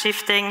as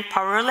shifting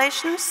power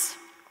relations.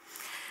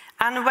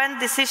 And when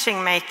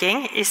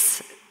decision-making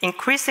is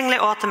increasingly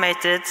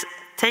automated,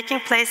 taking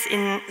place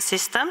in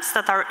systems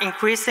that are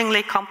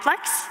increasingly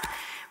complex,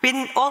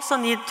 we also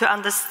need to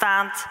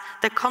understand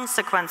the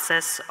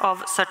consequences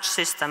of such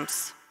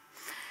systems.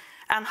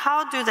 And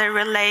how do they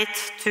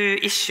relate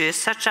to issues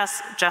such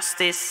as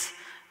justice,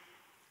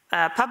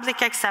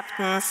 public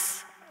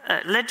acceptance,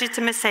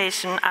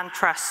 legitimization and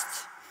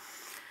trust.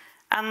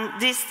 And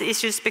these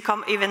issues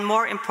become even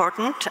more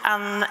important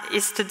and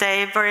is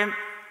today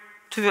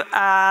to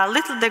a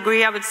little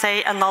degree, I would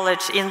say, a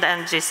knowledge in the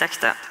energy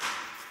sector.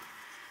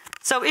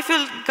 So if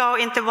you go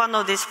into one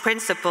of these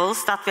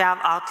principles that we have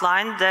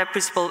outlined, the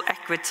principle of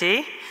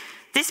equity,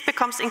 this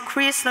becomes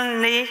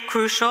increasingly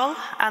crucial,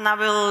 and I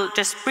will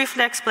just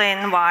briefly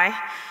explain why.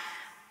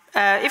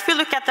 If we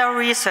look at our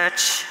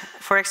research,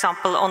 for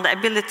example, on the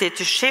ability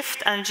to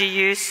shift energy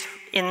use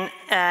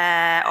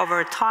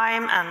over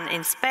time and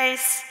in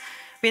space,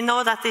 we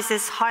know that this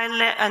is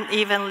highly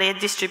unevenly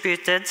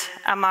distributed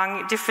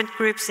among different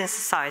groups in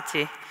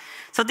society.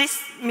 So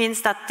this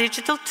means that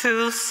digital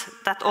tools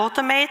that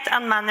automate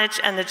and manage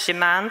energy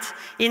demand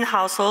in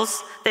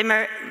households, they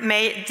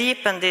may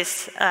deepen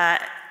these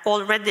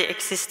already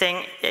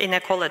existing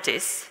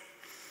inequalities.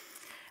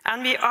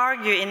 And we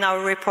argue in our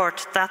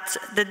report that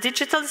the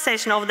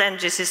digitalization of the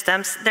energy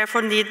systems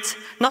therefore need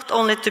not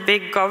only to be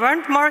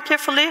governed more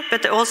carefully,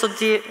 but also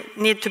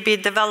need to be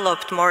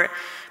developed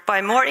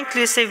by more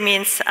inclusive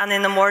means and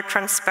in a more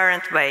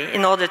transparent way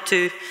in order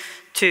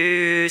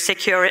to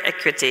secure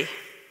equity.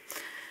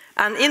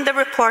 And in the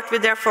report, we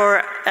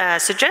therefore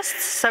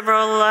suggest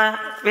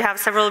we have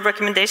several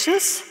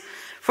recommendations.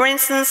 For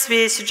instance,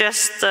 we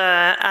suggest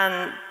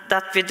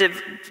that we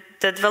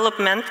the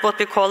development, what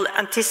we call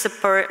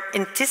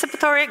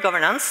anticipatory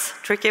governance,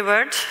 tricky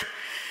word,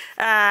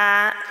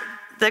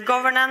 the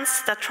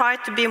governance that try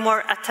to be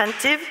more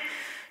attentive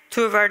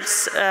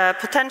towards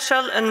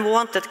potential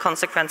unwanted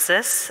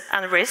consequences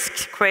and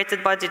risks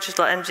created by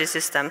digital energy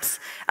systems.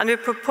 And we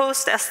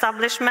propose the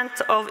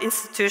establishment of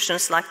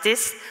institutions like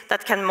this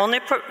that can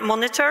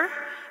monitor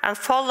and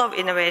follow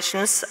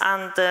innovations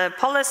and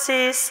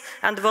policies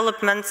and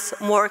developments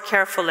more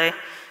carefully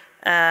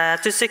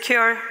to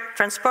secure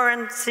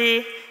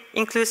transparency,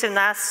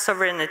 inclusiveness,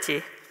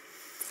 sovereignty.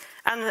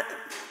 And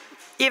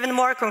even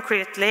more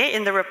concretely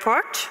in the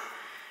report,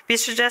 we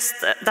suggest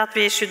that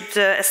we should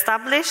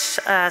establish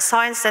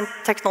science and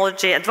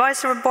technology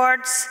advisory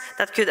boards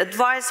that could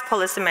advise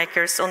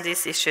policymakers on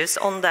these issues,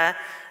 on the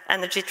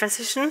energy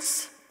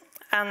transitions.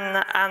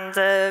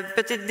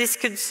 But this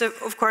could,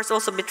 of course,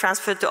 also be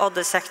transferred to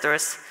other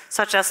sectors,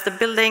 such as the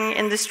building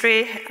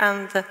industry.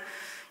 And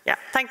yeah,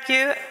 thank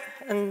you.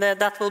 And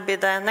that will be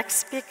the next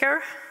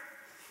speaker.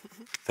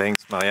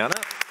 Thanks, Marianne.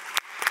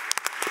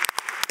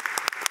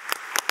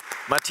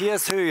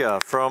 Matthias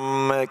Höjer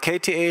from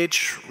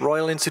KTH,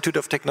 Royal Institute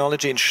of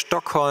Technology in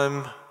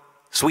Stockholm,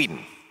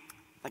 Sweden.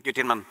 Thank you,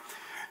 Tilman.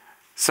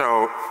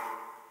 So,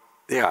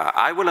 Yeah,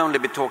 I will only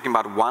be talking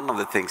about one of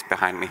the things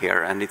behind me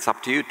here, and it's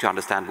up to you to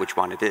understand which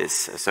one it is.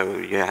 So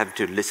you have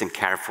to listen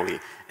carefully.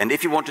 And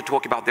if you want to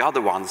talk about the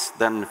other ones,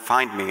 then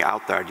find me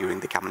out there during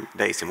the coming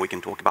days, and we can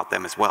talk about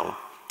them as well.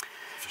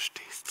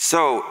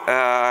 So,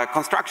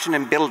 construction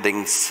and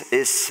buildings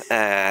is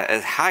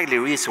a highly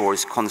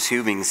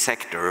resource-consuming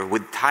sector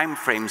with time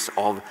frames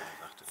of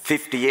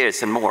 50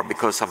 years and more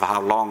because of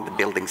how long the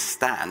buildings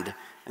stand.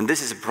 And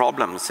this is a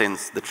problem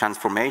since the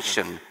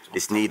transformation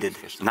is needed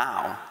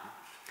now.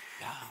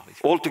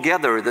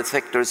 Altogether, the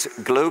sector's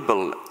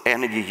global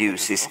energy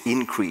use is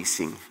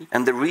increasing,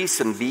 and the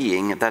reason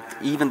being that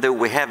even though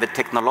we have a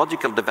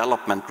technological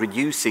development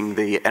reducing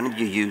the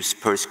energy use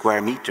per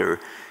square meter,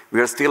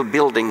 we are still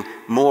building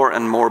more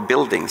and more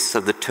buildings, so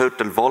the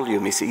total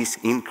volume is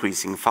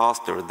increasing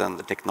faster than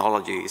the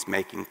technology is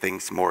making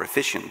things more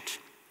efficient.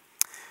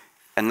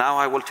 And now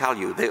I will tell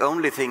you, the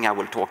only thing I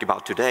will talk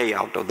about today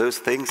out of those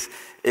things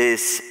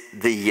is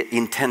the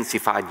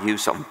intensified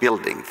use of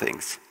building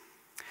things.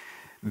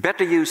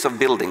 Better use of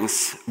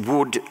buildings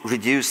would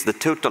reduce the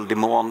total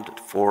demand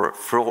for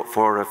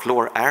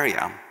floor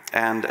area,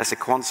 and as a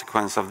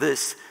consequence of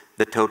this,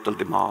 the total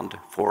demand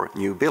for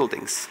new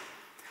buildings.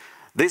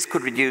 This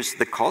could reduce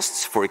the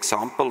costs, for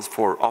example,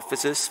 for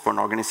offices, for an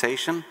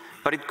organization,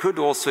 but it could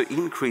also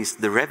increase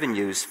the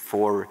revenues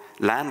for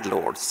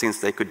landlords, since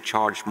they could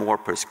charge more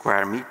per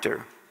square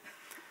meter.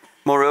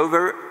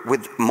 Moreover,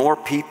 with more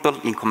people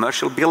in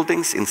commercial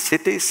buildings in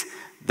cities,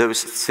 those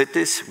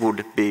cities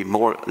would be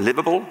more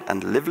livable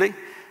and lively,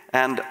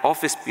 and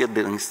office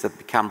buildings that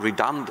become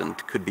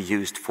redundant could be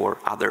used for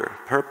other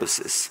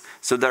purposes.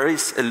 So there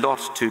is a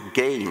lot to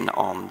gain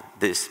on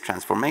this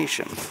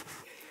transformation.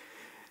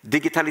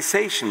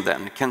 Digitalisation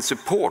then can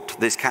support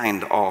this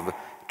kind of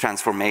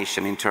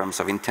transformation in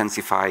terms of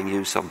intensifying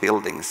use of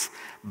buildings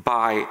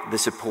by the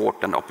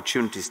support and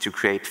opportunities to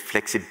create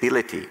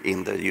flexibility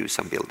in the use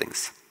of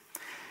buildings.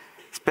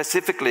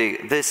 Specifically,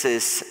 this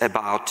is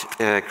about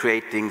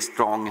creating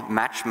strong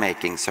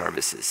matchmaking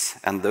services,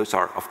 and those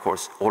are, of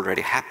course,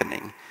 already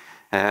happening,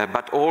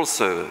 but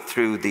also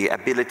through the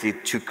ability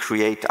to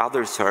create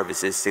other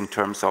services in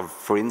terms of,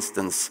 for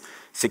instance,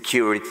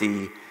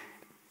 security,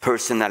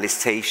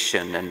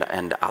 personalization,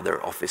 and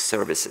other office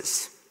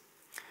services.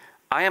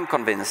 I am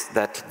convinced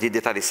that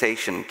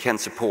digitalization can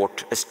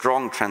support a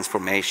strong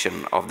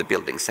transformation of the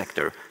building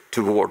sector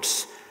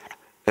towards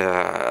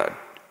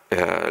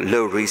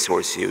low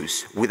resource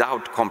use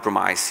without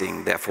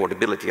compromising the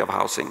affordability of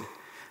housing,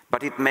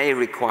 but it may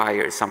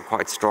require some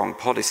quite strong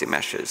policy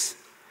measures.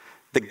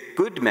 The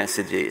good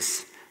message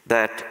is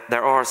that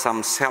there are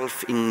some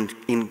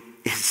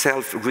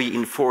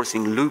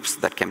self-reinforcing loops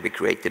that can be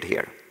created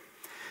here,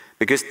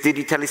 because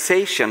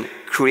digitalization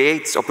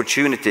creates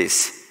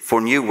opportunities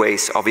for new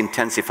ways of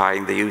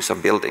intensifying the use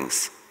of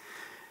buildings,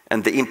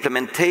 and the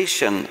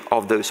implementation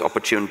of those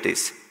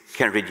opportunities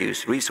can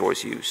reduce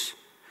resource use.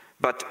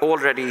 But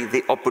already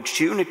the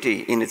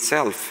opportunity in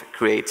itself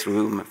creates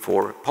room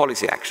for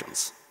policy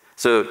actions.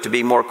 So to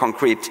be more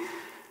concrete,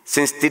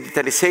 since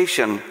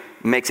digitalization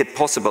makes it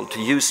possible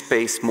to use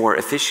space more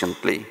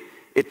efficiently,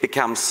 it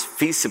becomes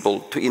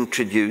feasible to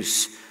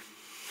introduce,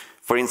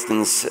 for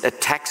instance, a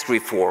tax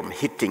reform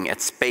hitting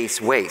at space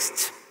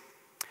waste.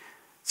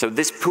 So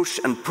this push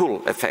and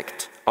pull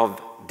effect of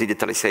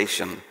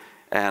digitalization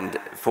and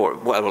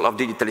of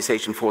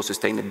digitalization for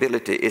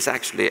sustainability is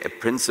actually a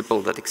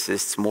principle that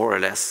exists more or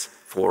less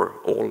for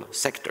all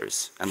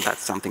sectors, and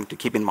that's something to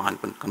keep in mind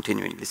when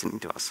continuing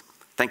listening to us.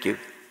 Thank you.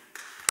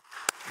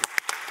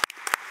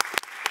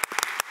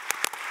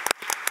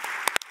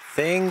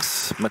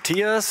 Thanks,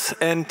 Matthias.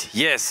 And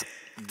yes,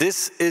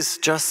 this is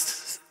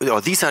just,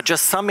 these are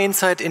just some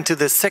insight into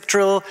the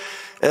sectoral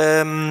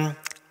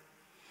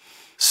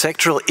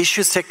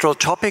issues, sectoral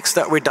topics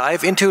that we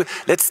dive into.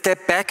 Let's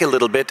step back a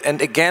little bit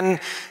and again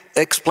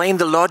explain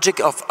the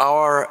logic of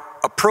our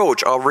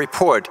approach, our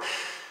report.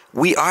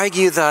 We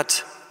argue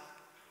that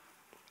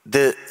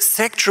the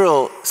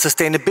sectoral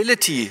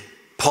sustainability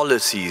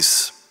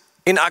policies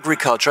in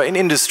agriculture, in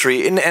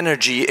industry, in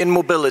energy, in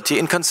mobility,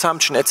 in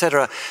consumption,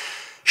 etc.,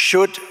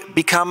 should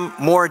become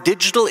more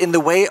digital in the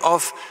way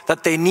of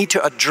that they need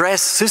to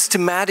address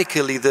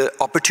systematically the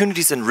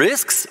opportunities and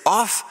risks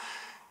of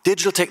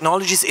digital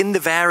technologies in the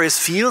various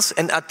fields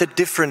and at the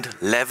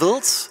different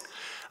levels.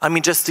 I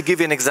mean, just to give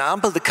you an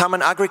example, the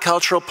Common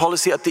Agricultural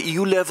Policy at the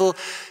EU level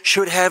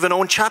should have an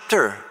own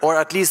chapter, or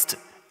at least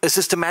a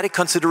systematic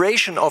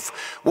consideration of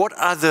what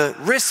are the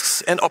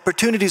risks and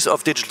opportunities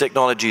of digital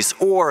technologies,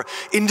 or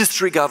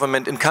industry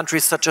government in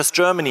countries such as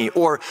Germany,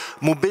 or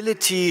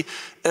mobility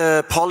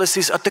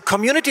policies at the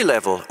community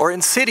level or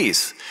in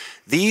cities.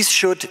 These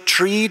should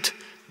treat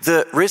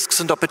the risks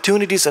and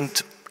opportunities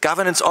and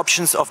governance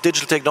options of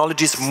digital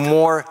technologies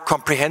more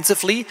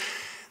comprehensively.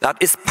 That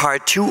is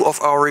part 2 of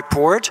our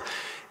report,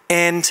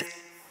 and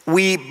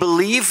we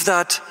believe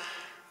that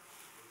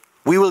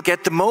we will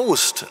get the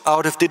most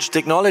out of digital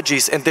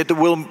technologies and that it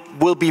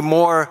will be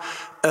more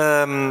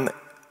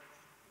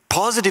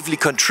positively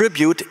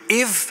contribute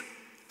if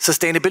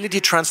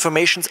sustainability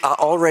transformations are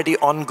already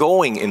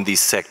ongoing in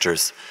these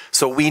sectors.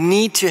 So we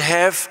need to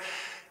have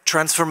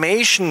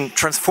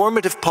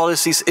transformative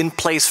policies in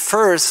place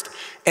first,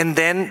 and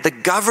then the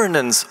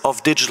governance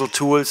of digital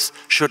tools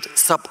should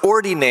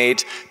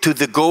subordinate to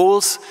the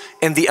goals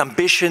and the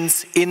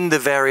ambitions in the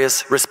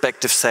various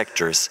respective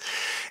sectors.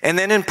 And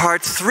then in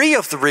part 3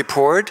 of the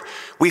report,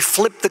 we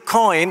flip the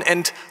coin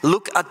and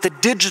look at the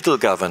digital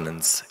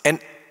governance. And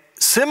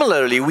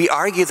similarly, we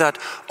argue that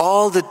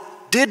all the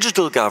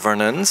digital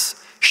governance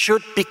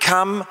should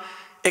become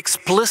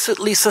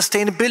explicitly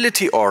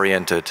sustainability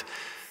oriented.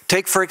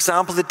 Take, for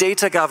example, the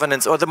data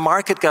governance or the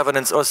market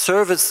governance or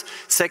service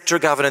sector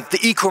governance, the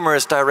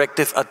e-commerce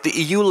directive at the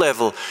EU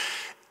level.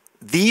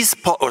 These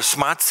or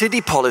smart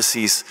city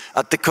policies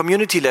at the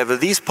community level,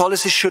 these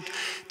policies should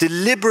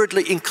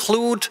deliberately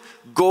include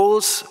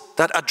goals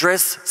that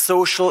address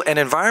social and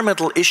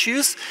environmental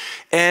issues.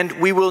 And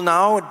we will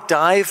now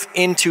dive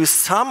into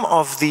some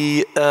of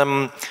the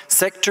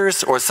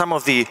sectors or some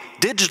of the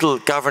digital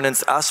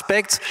governance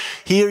aspects.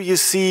 Here you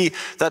see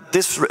that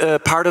this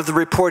part of the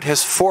report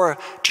has 4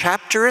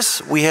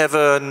 chapters. We have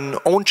an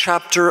own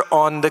chapter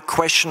on the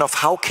question of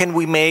how can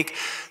we make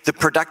the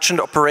production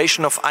and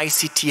operation of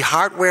ICT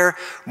hardware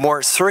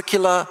more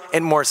circular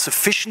and more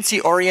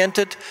sufficiency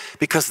oriented,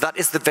 because that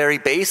is the very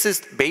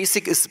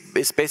basic is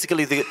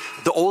basically the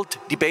old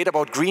debate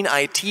about green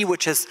IT,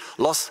 which has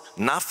lost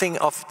nothing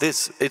of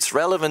its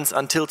relevance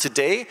until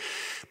today.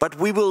 But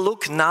we will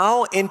look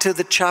now into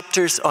the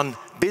chapters on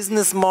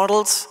business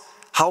models.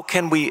 How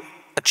can we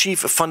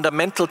achieve a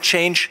fundamental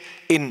change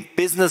in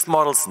business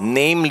models,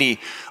 namely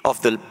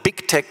of the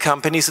big tech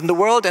companies in the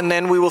world? And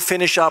then we will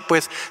finish up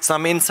with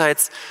some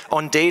insights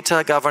on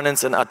data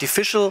governance and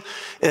artificial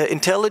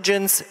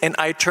intelligence. And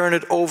I turn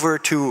it over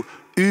to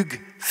Hugues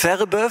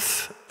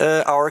Verboeuf,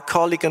 our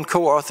colleague and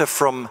co-author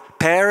from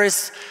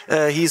Paris.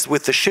 He's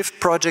with the Shift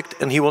project,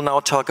 and he will now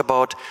talk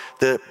about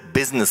the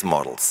business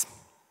models.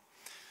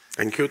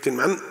 Thank you,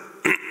 Tinman.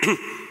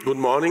 Good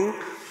morning.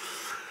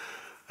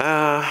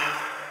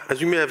 As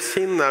you may have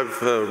seen,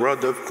 I've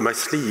rolled up my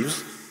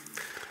sleeves.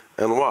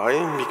 And why?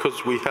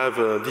 Because we have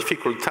a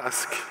difficult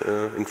task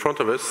in front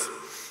of us.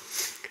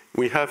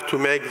 We have to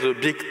make the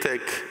big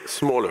tech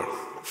smaller.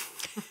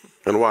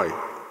 And why?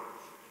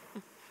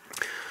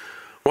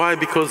 Why?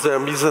 Because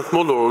business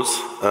models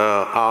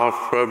are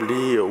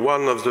probably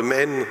one of the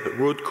main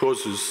root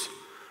causes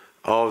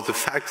of the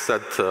fact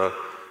that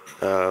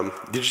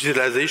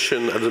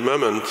digitalization at the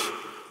moment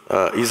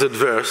is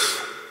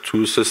adverse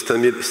to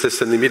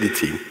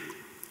sustainability.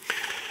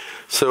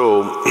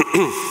 So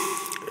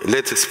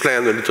let's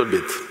explain a little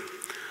bit.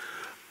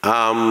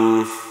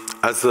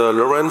 As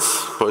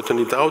Lawrence pointed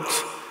it out,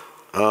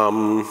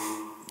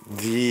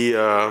 the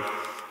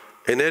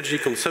energy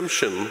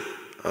consumption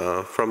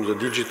from the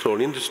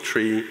digital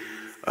industry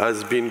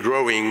has been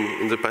growing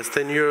in the past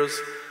 10 years,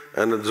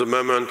 and at the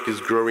moment is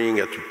growing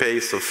at a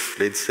pace of,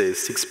 let's say,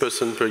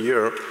 6% per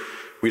year,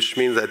 which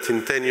means that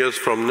in 10 years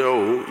from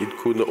now, it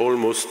could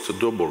almost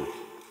double.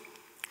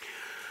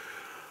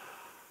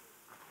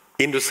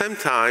 In the same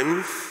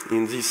time,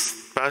 in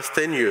these past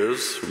 10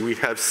 years, we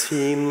have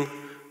seen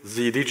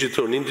the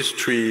digital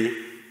industry,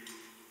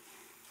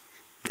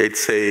 let's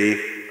say,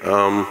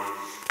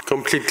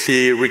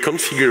 completely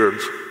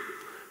reconfigured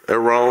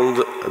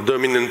around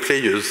dominant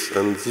players,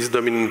 and these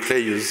dominant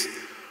players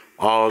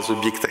are the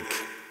big tech.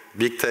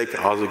 Big tech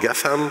are the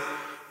GAFAM,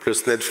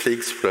 plus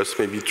Netflix, plus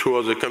maybe 2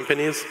 other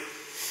companies.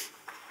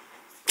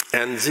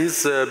 And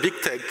these big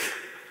tech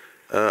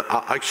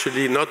are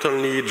actually not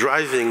only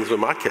driving the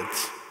market,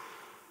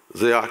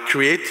 they are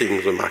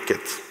creating the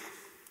market.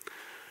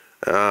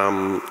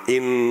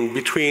 In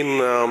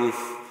between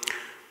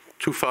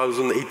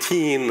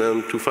 2018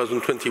 and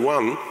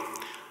 2021,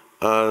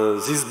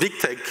 these big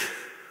tech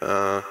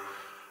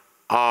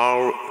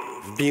are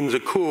being the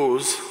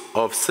cause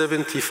of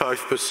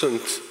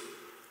 75%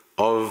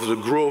 of the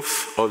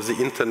growth of the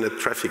internet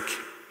traffic.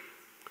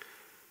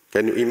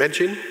 Can you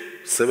imagine?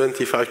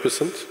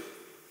 75%?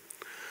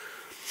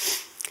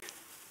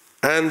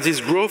 And this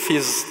growth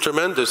is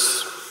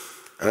tremendous,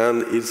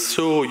 and it's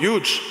so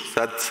huge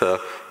that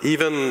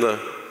even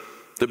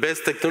the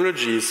best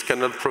technologies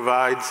cannot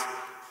provide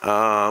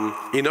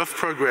enough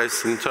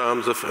progress in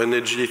terms of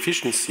energy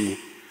efficiency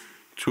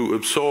to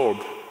absorb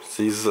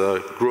this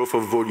growth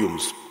of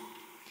volumes.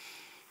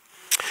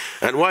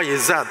 And why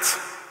is that?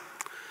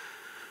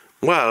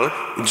 Well,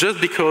 just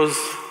because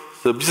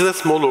the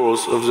business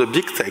models of the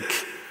big tech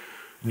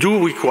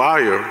do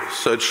require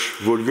such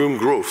volume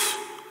growth.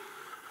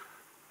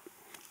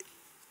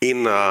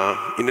 In a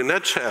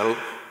nutshell,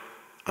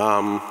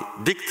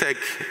 big tech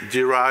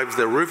derives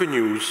their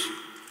revenues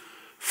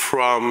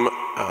from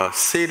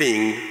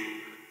selling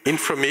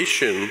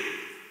information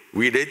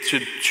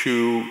related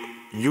to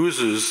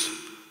users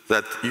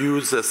that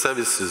use their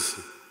services.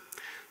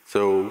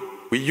 So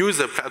we use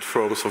their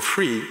platforms for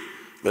free,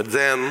 but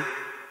then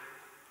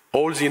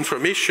all the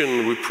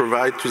information we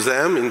provide to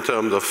them in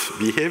terms of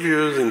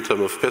behaviors, in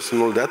terms of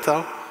personal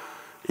data,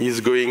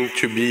 is going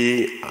to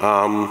be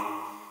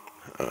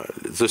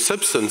the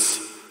substance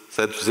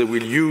that they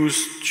will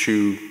use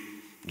to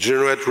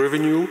generate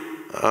revenue,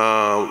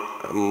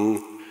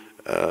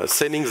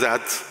 selling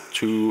that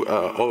to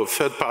our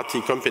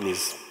third-party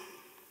companies.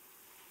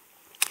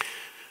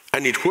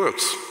 And it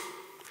works.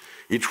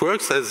 It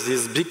works as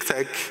these big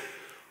tech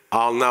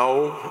are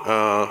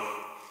now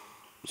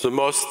the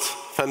most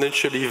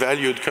financially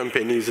valued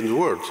companies in the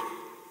world.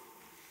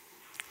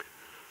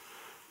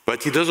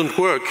 But it doesn't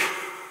work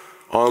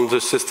on the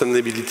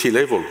sustainability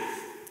level.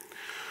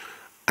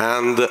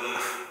 And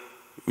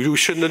you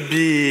should not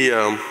be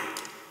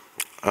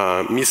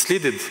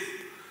misled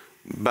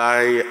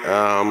by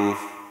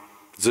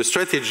the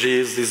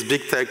strategies these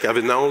big tech have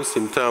announced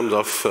in terms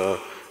of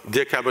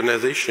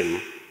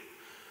decarbonization.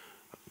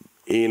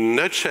 In a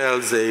nutshell,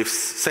 they've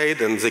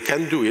said, and they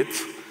can do it,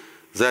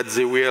 that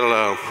they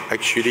will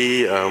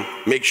actually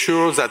make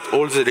sure that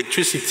all the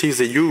electricity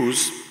they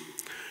use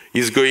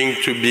is going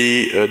to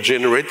be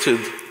generated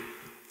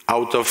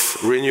out of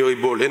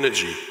renewable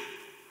energy.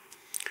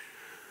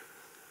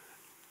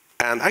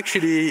 And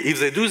actually, if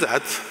they do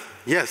that,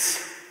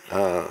 yes,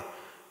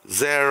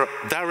 their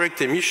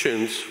direct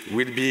emissions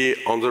will be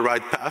on the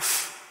right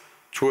path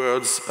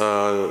towards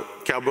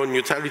carbon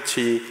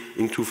neutrality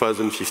in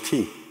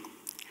 2050.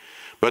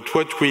 But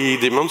what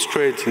we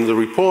demonstrate in the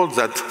report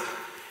that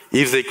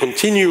if they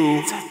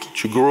continue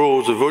to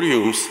grow the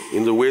volumes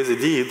in the way they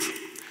did,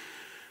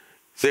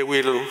 they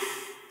will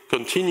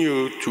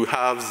continue to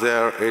have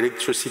their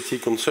electricity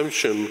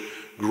consumption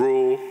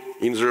grow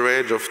in the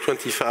range of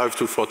 25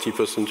 to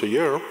 40% a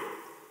year.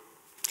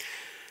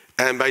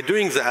 And by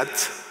doing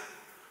that,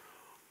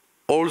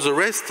 all the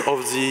rest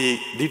of the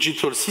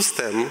digital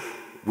system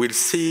will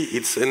see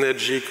its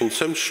energy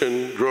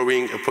consumption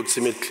growing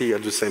approximately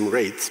at the same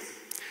rate.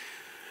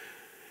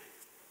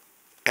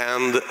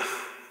 And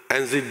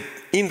the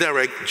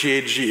indirect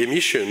GHG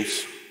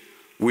emissions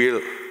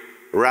will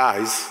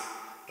rise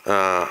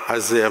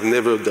as they have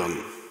never done.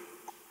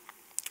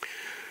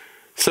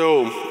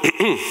 So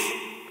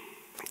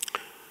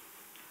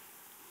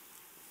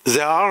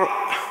there are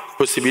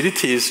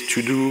possibilities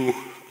to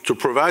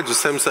provide the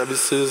same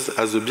services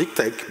as the big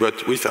tech,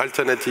 but with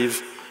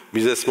alternative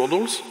business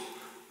models.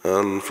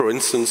 For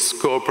instance,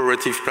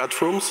 cooperative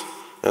platforms.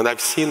 And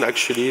I've seen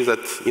actually that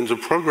in the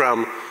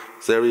program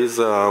there is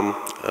a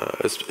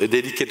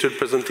dedicated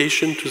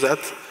presentation to that,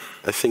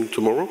 I think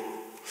tomorrow.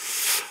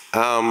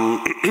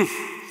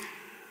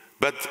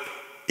 But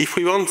if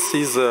we want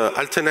these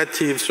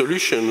alternative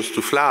solutions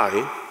to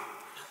fly,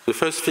 the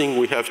first thing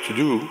we have to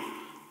do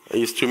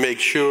is to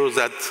make sure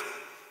that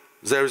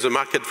there is a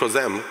market for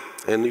them.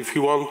 And if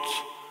we want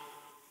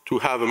to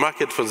have a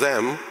market for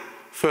them,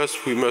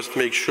 first we must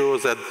make sure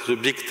that the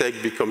big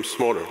tech becomes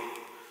smaller.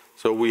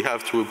 So we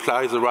have to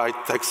apply the right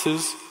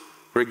taxes,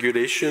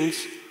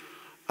 regulations,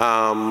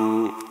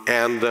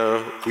 and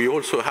we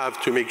also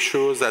have to make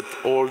sure that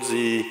all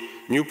the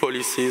new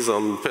policies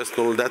on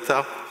personal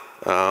data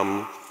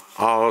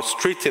are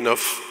strict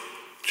enough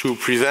to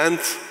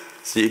prevent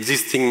the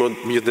existing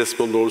business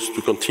models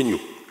to continue.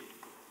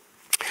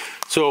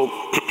 So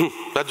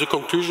that's the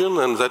conclusion,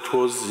 and that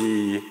was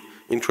the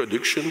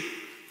introduction.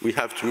 We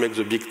have to make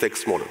the big tech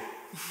smaller.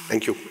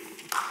 Thank you.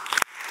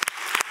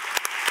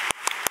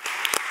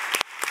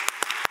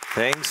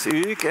 Thanks,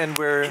 Hugues, and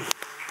we're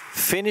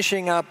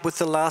finishing up with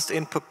the last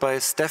input by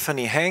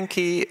Stephanie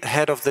Henke,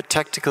 head of the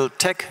Tactical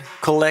Tech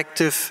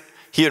Collective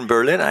here in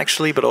Berlin,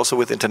 actually, but also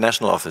with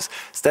international office.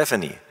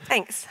 Stephanie.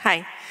 Thanks.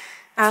 Hi.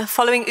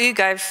 Following Hugues,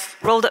 I've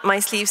rolled up my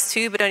sleeves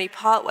too, but only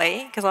part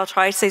way, because I'll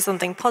try to say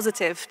something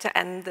positive to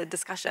end the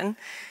discussion.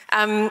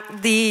 Our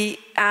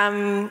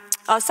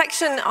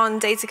section on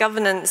data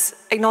governance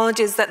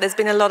acknowledges that there's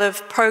been a lot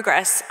of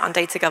progress on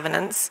data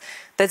governance.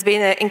 There's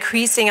been an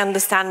increasing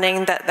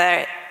understanding that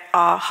there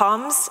are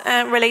harms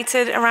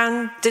related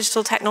around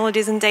digital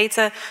technologies and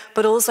data,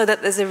 but also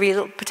that there's a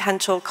real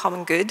potential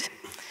common good.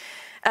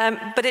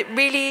 But it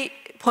really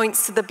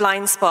points to the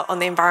blind spot on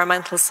the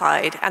environmental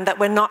side, and that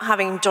we're not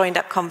having joined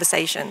up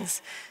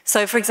conversations.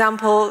 So for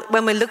example,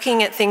 when we're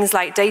looking at things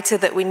like data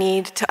that we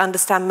need to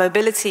understand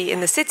mobility in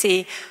the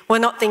city, we're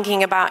not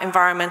thinking about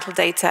environmental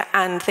data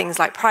and things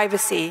like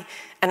privacy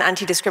and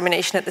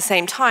anti-discrimination at the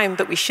same time,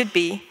 but we should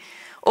be.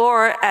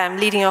 Or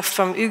leading off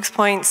from Hugues'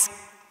 points,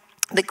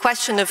 the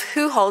question of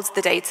who holds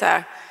the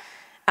data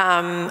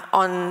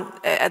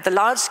at the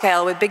large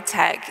scale with big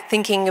tech,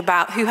 thinking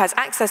about who has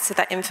access to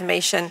that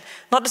information,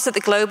 not just at the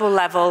global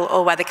level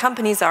or where the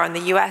companies are in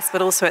the US,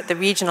 but also at the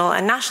regional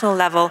and national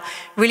level,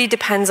 really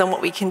depends on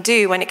what we can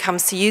do when it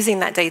comes to using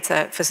that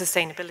data for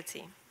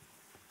sustainability.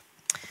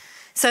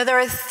 So there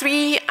are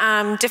three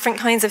different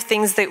kinds of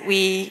things that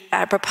we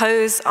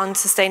propose on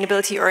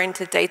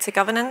sustainability-oriented data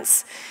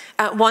governance.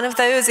 One of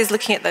those is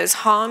looking at those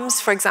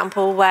harms, for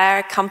example,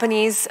 where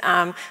companies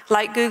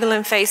like Google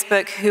and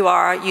Facebook, who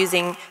are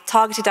using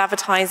targeted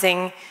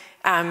advertising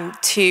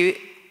to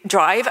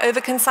drive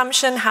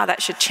overconsumption, how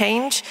that should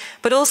change,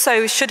 but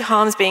also should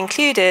harms be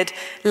included,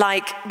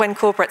 like when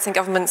corporates and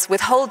governments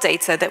withhold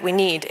data that we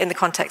need in the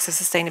context of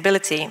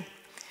sustainability.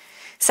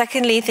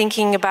 Secondly,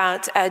 thinking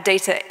about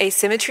data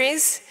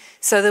asymmetries.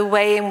 So the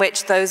way in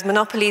which those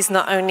monopolies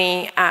not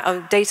only,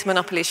 or data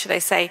monopolies should I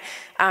say,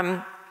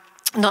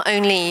 not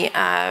only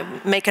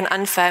make an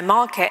unfair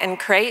market and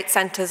create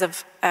centers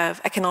of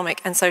economic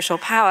and social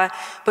power,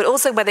 but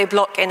also where they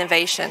block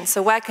innovation.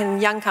 So where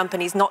can young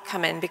companies not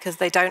come in because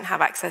they don't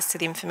have access to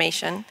the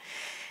information?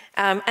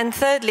 And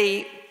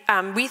thirdly,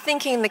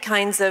 rethinking the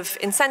kinds of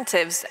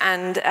incentives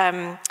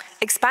and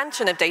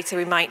expansion of data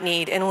we might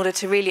need in order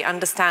to really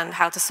understand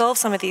how to solve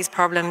some of these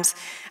problems.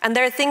 And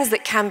there are things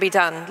that can be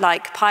done,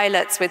 like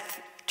pilots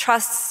with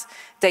trusts,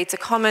 data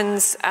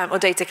commons, or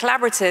data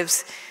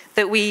collaboratives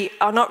that we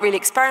are not really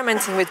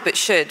experimenting with but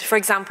should. For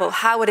example,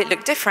 how would it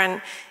look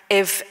different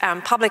if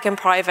public and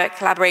private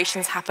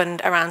collaborations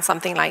happened around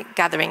something like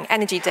gathering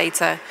energy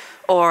data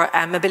or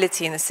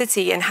mobility in the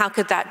city, and how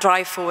could that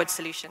drive forward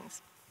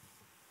solutions?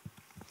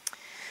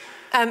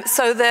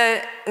 So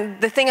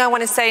the thing I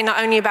want to say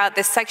not only about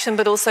this section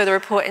but also the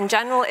report in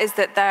general is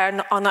that there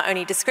are not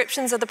only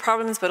descriptions of the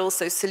problems but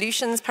also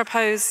solutions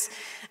proposed.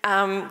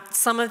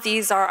 Some of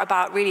these are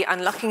about really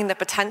unlocking the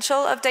potential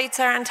of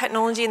data and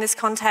technology in this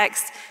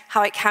context,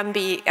 how it can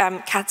be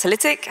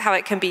catalytic, how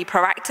it can be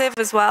proactive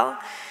as well.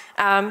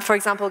 For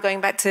example,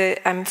 going back to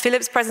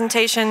Philip's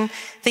presentation,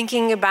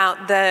 thinking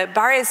about the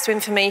barriers to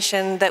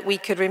information that we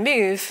could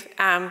remove,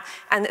 and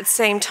at the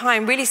same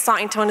time really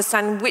starting to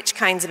understand which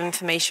kinds of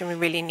information we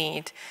really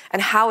need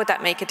and how would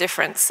that make a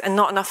difference, and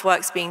not enough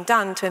work's being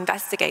done to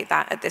investigate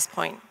that at this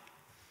point.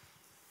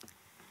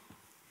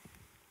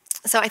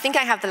 So I think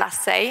I have the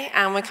last say,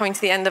 and we're coming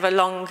to the end of a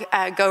long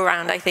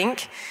go-round, I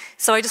think.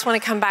 So I just want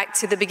to come back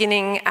to the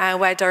beginning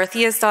where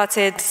Dorothea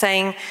started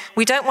saying,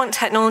 we don't want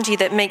technology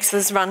that makes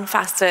us run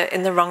faster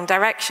in the wrong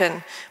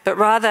direction, but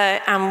rather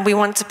we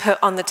want to put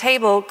on the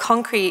table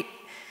concrete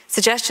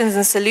suggestions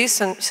and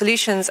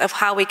solutions of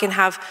how we can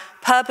have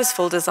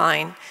purposeful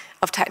design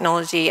of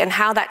technology and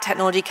how that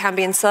technology can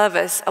be in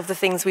service of the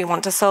things we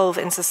want to solve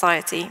in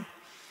society.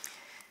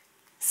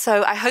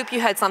 So I hope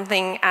you heard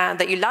something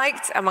that you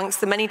liked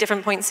amongst the many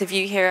different points of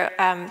view here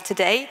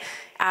today.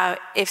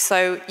 If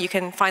so, you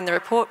can find the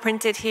report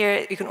printed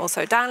here. You can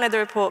also download the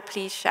report.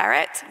 Please share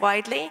it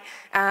widely.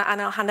 And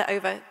I'll hand it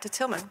over to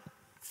Tilman.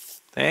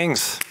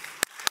 Thanks.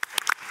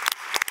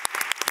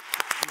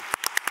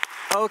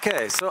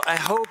 Okay, so I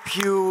hope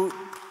you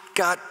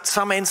got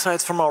some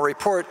insights from our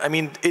report. I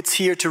mean, it's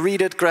here to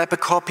read it, grab a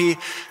copy.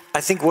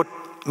 I think what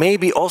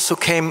maybe also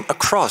came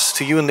across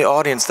to you in the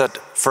audience that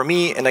for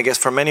me, and I guess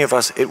for many of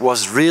us, it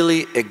was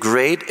really a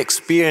great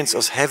experience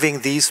of having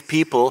these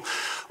people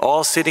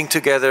all sitting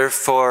together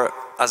for,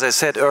 as I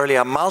said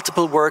earlier,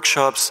 multiple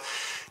workshops,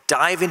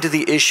 dive into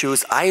the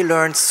issues. I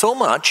learned so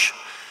much,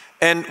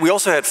 and we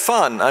also had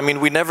fun. I mean,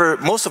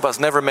 most of us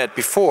never met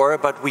before,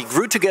 but we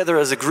grew together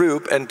as a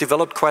group and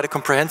developed quite a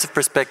comprehensive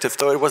perspective,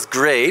 so it was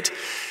great.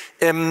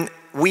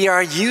 We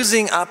are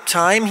using up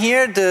time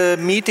here. The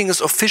meeting is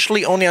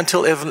officially only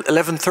until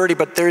 11:30,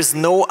 but there is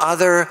no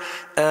other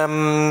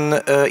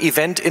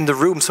event in the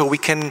room, so we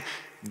can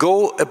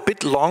go a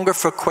bit longer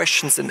for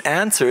questions and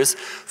answers.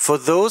 For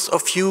those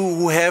of you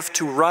who have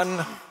to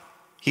run,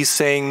 he's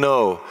saying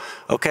no.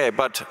 Okay,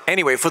 but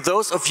anyway, for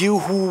those of you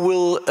who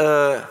will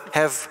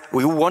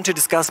who want to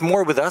discuss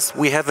more with us,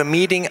 we have a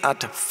meeting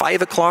at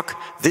 5 o'clock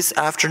this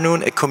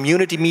afternoon, a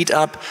community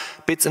meetup.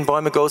 Bits and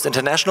Bäume goes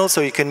international,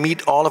 so you can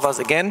meet all of us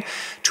again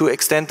to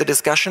extend the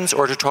discussions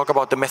or to talk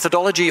about the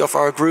methodology of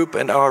our group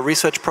and our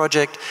research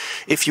project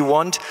if you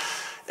want.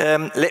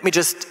 Let me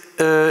just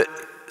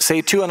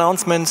say two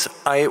announcements.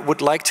 I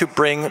would like to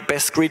bring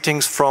best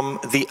greetings from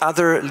the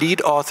other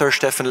lead author,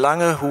 Steffen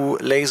Lange, who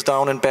lays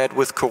down in bed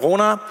with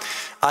Corona.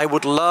 I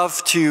would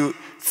love to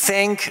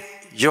thank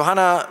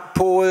Johanna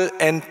Pohl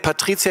and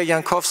Patricia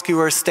Jankowski, who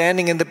are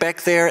standing in the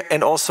back there,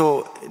 and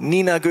also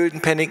Nina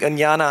Güldenpenning and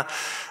Jana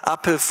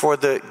Appel for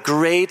the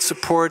great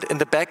support in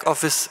the back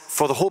office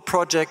for the whole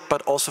project,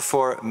 but also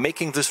for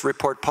making this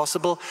report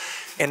possible.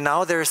 And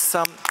now there's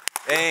some...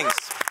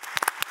 Thanks.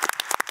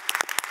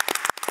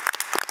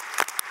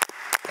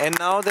 And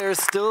now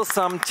there's still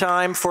some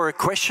time for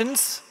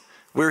questions.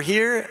 We're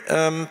here.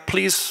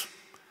 Please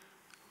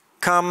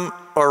come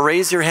or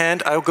raise your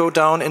hand. I'll go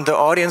down in the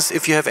audience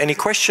if you have any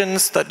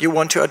questions that you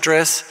want to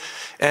address.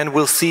 And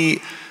we'll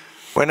see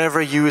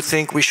whenever you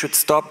think we should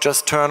stop,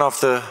 just turn off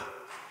the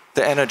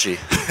energy.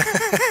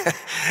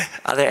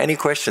 Are there any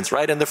questions?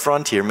 Right in the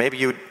front here. Maybe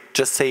you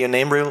just say your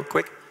name real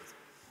quick.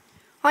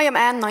 Hi, I'm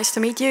Anne. Nice to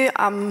meet you.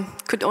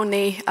 Could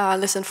only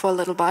listen for a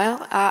little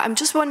while. I'm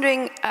just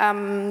wondering,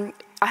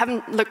 I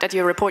haven't looked at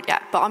your report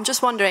yet, but I'm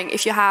just wondering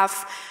if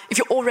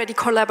you're already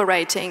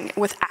collaborating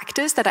with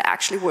actors that are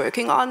actually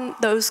working on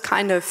those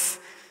kind of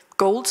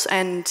goals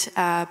and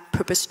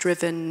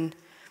purpose-driven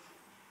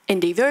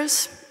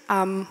endeavors.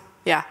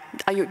 Yeah,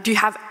 do you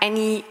have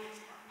any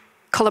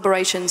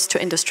collaborations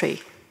to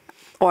industry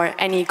or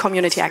any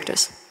community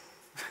actors?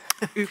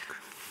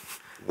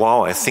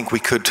 Wow, I think we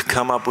could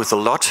come up with a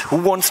lot. Who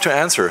wants to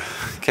answer?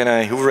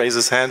 Who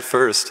raises hand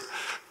first?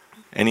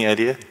 Any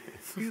idea?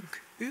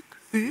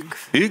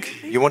 Hugues,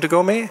 you want to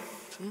go, May?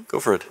 Go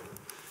for it.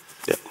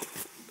 Yeah.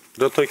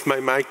 Don't know if my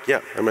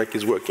mic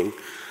is working.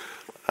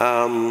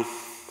 Well,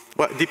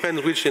 it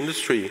depends which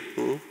industry.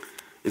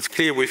 It's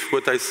clear with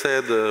what I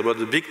said about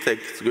the big tech,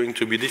 it's going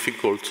to be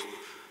difficult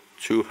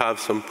to have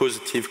some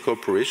positive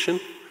cooperation.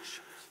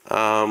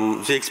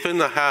 The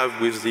experience I have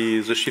with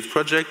the SHIFT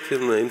project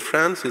in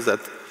France is that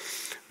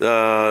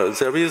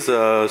there is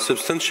a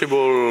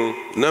substantial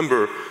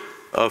number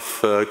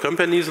of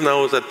companies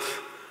now that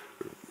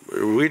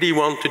really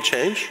want to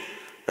change,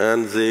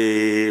 and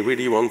they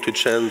really want to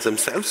change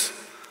themselves.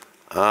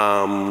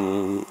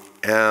 And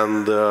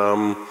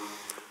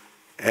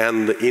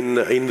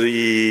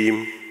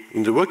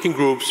in the working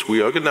groups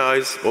we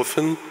organize,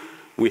 often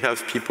we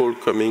have people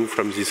coming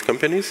from these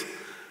companies,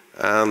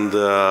 and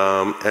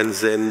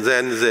then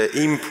they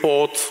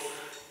import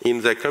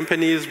in their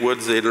companies what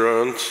they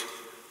learned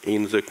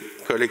in the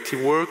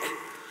collective work.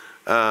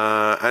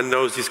 And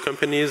now these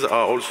companies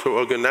are also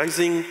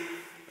organizing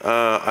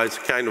as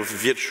kind of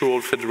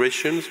virtual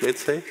federations,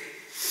 let's say.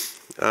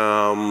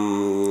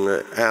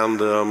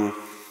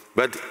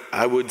 But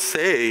I would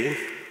say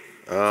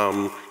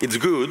it's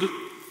good,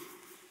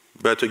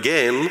 but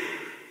again,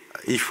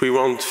 if we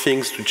want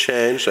things to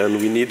change, and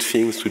we need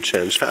things to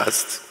change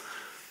fast,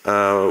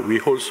 we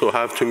also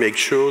have to make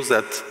sure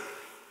that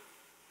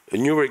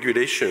new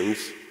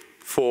regulations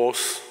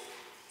force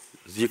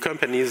the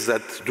companies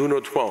that do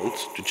not want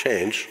to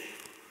change.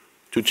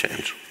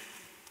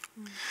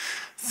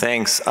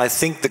 Thanks. I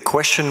think the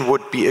question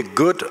would be a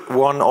good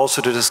one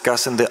also to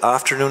discuss in the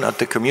afternoon at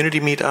the community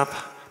meetup,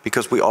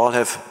 because we all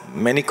have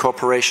many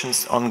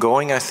corporations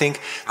ongoing, I think.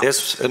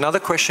 There's another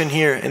question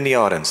here in the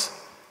audience.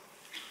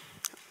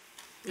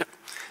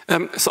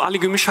 So Ali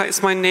Gümüşay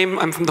is my name.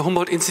 I'm from the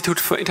Humboldt Institute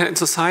for Internet and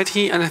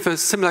Society, and I have a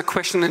similar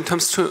question in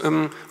terms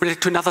to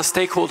related to another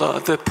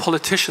stakeholder, the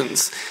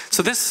politicians.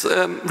 So this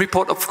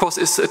report, of course,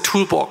 is a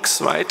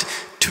toolbox, right,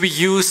 to be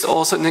used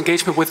also in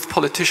engagement with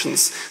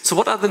politicians. So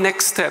what are the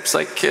next steps?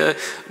 Like,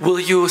 will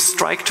you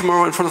strike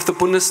tomorrow in front of the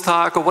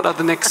Bundestag, or what are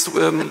the next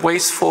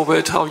ways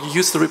forward? How you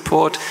use the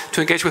report to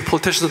engage with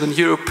politicians in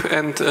Europe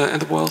and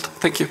the world?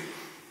 Thank you.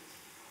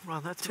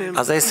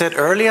 As I said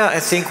earlier, I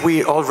think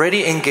we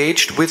already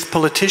engaged with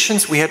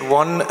politicians. We had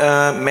one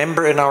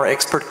member in our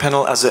expert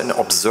panel as an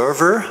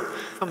observer.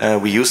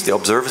 We used the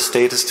observer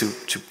status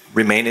to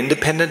remain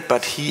independent,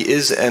 but he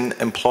is an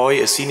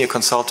employee, a senior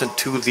consultant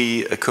to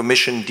the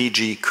Commission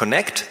DG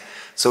Connect.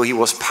 So he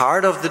was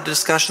part of the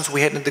discussions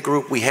we had in the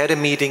group. We had a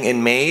meeting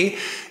in May,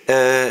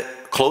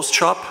 closed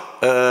shop,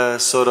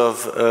 sort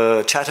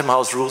of Chatham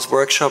House Rules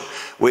workshop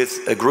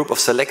with a group of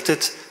selected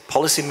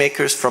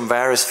policymakers from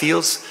various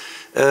fields.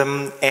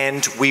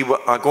 And we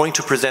are going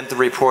to present the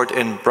report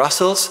in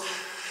Brussels.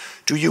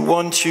 Do you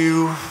want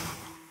to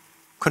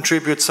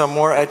contribute some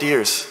more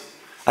ideas?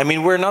 I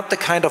mean, we're not the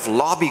kind of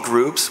lobby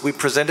groups. We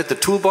presented the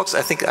toolbox.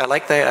 I think I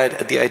like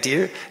the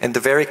idea and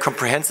the very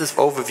comprehensive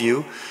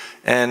overview.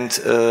 And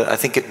I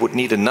think it would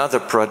need another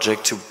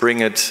project to bring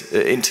it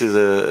into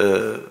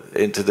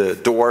the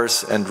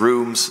doors and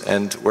rooms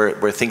and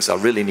where things are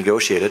really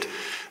negotiated.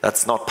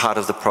 That's not part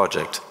of the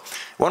project.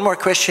 One more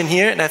question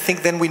here, and I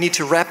think then we need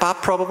to wrap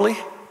up probably.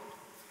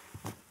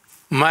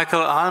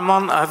 Michael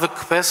Allman, I have a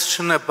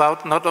question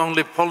about not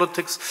only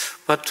politics,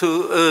 but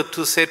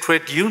to say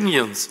trade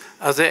unions.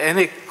 Are there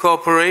any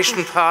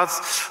cooperation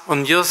paths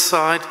on your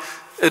side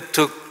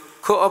to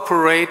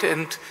cooperate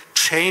and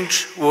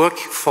change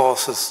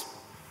workforces?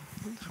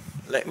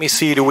 Let me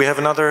see, do we have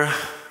another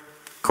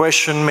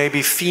question?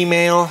 Maybe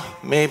female,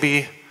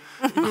 maybe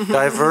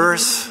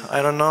diverse,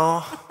 I don't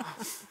know.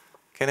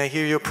 Can I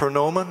hear your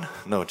pronomen?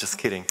 No, just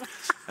kidding.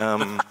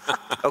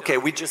 Okay,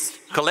 we just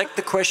collect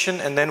the question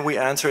and then we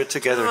answer it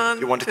together.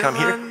 You want to come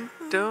here?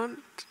 Don't.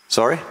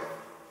 Sorry?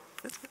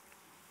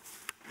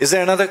 Is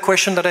there another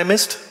question that I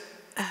missed?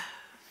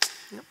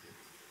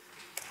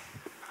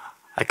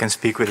 I can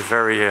speak with a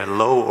very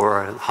low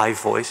or high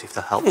voice, if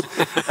that helps.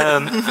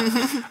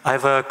 I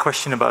have a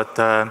question about,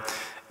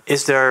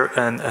 is there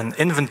an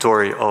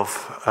inventory of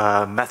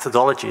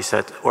methodologies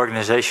that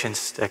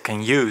organizations that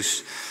can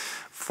use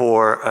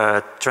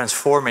for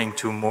transforming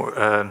to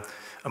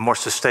a more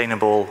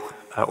sustainable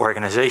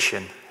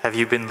organization? Have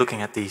you been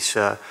looking at these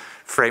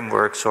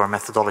frameworks or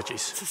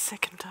methodologies? It's the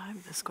second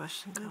time this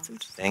question comes.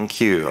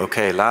 Thank you.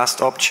 Okay,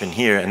 last option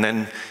here, and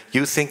then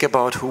you think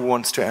about who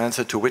wants to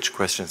answer to which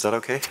question. Is that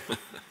okay?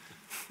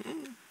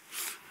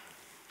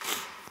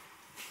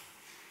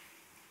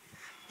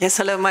 Yes,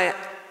 hello.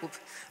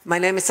 My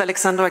name is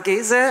Alexandra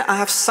Gese. I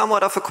have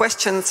somewhat of a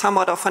question,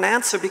 somewhat of an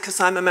answer, because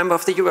I'm a member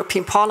of the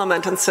European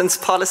Parliament, and since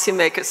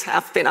policymakers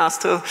have been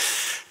asked to,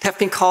 have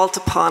been called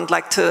upon,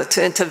 like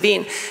to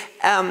intervene,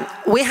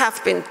 we have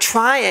been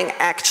trying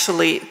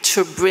actually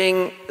to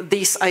bring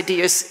these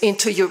ideas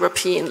into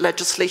European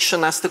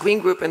legislation as the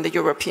Green Group in the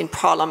European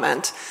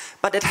Parliament.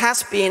 But it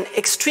has been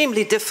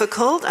extremely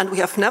difficult, and we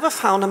have never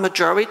found a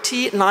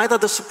majority, neither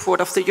the support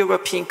of the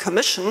European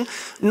Commission,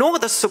 nor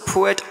the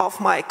support of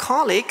my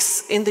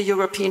colleagues in the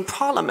European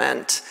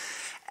Parliament.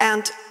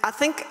 And I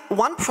think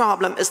one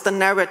problem is the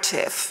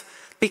narrative.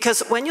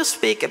 Because when you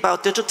speak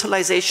about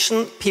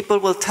digitalization, people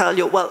will tell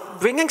you, well,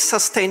 bringing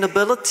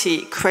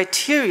sustainability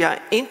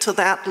criteria into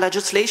that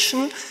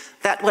legislation,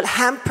 that will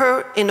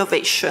hamper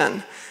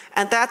innovation.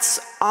 And that's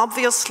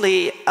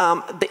obviously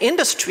the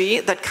industry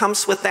that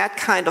comes with that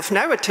kind of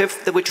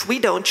narrative, which we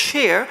don't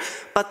share,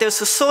 but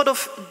there's a sort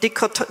of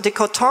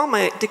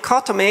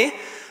dichotomy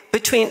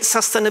between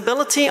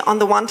sustainability on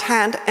the one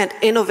hand and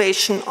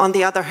innovation on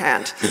the other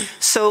hand.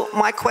 So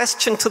my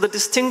question to the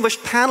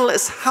distinguished panel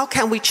is, how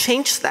can we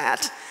change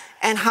that?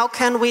 And how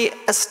can we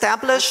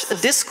establish a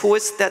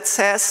discourse that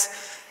says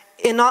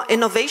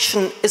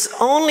innovation is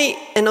only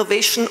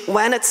innovation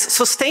when it's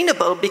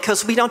sustainable,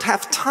 because we don't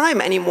have time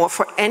anymore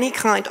for any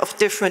kind of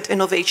different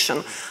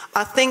innovation.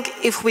 I think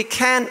if we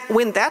can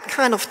win that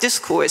kind of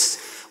discourse,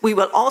 we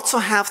will also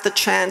have the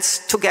chance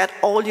to get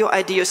all your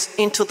ideas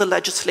into the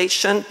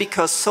legislation,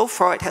 because so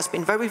far it has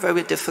been very,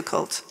 very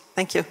difficult.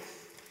 Thank you.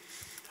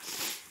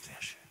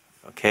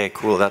 Okay,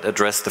 cool. That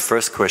addressed the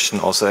first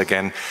question also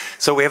again.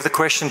 So we have the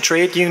question,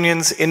 trade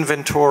unions,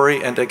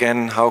 inventory, and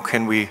again, how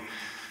can we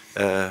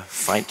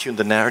fine-tune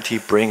the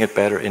narrative, bring it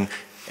better in?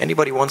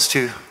 Anybody wants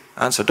to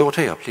answer?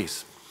 Dorothea,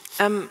 please.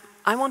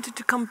 I wanted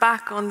to come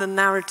back on the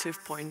narrative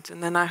point,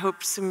 and then I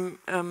hope some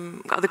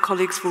other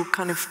colleagues will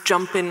kind of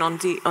jump in on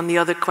the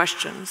other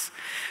questions.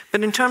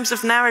 But in terms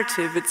of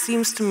narrative, it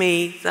seems to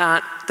me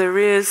that there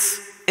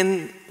is,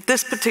 at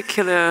this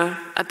particular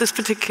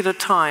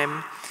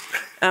time,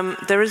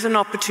 there is an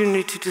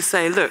opportunity to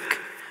say, look,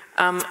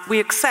 we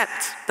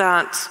accept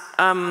that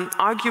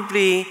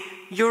arguably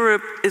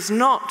Europe is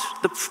not,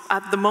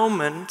 at the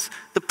moment,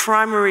 the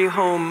primary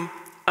home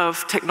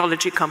of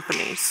technology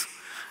companies.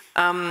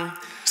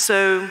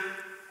 So,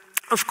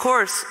 of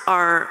course,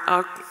 our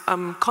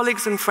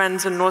colleagues and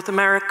friends in North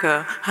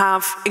America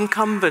have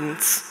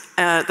incumbents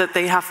that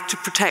they have to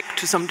protect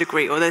to some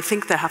degree, or they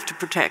think they have to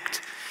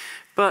protect.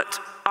 But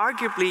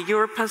arguably,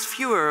 Europe has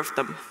fewer of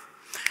them.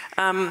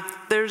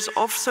 There's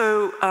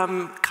also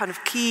kind of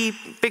key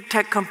big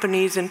tech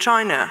companies in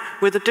China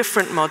with a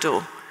different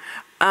model.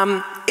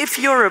 If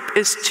Europe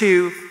is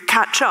to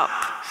catch up,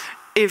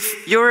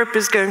 if Europe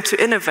is going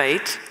to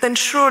innovate, then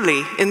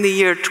surely in the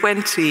year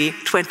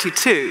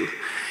 2022,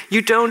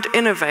 you don't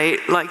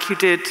innovate like you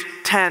did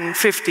 10,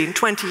 15,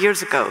 20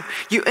 years ago.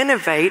 You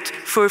innovate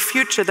for a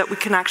future that we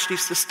can actually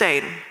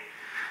sustain.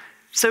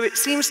 So it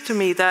seems to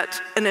me that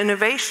an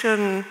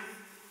innovation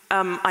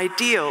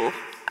ideal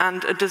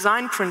and a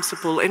design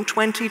principle in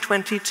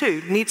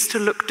 2022 needs to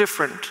look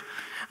different.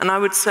 And I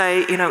would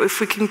say, you know, if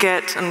we can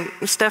get, and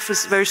Steph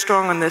is very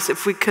strong on this,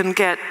 if we can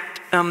get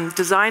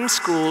design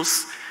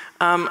schools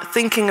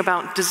thinking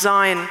about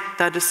design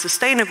that is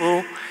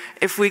sustainable,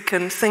 if we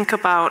can think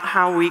about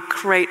how we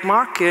create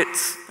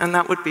markets, and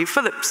that would be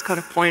Philip's kind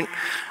of point,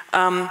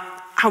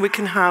 how we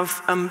can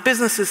have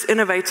businesses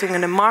innovating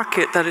in a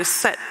market that is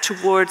set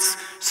towards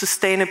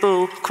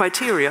sustainable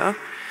criteria,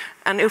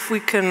 and if we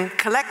can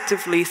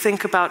collectively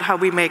think about how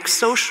we make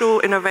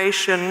social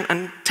innovation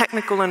and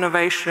technical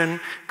innovation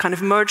kind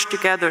of merge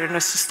together in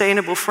a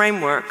sustainable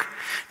framework,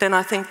 then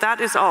I think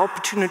that is our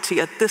opportunity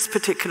at this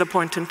particular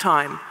point in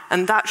time.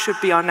 And that should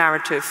be our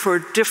narrative for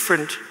a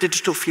different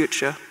digital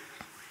future.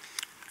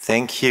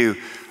 Thank you.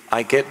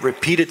 I get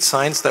repeated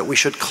signs that we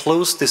should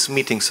close this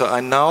meeting. So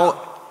I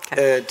now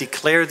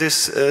declare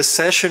this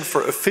session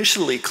for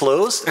officially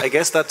closed. I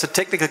guess that's a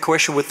technical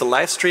question with the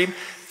live stream.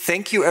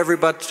 Thank you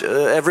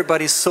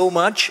everybody so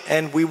much,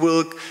 and we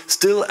will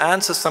still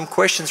answer some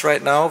questions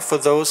right now for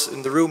those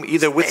in the room,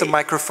 either with the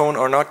microphone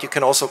or not. You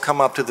can also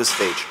come up to the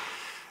stage.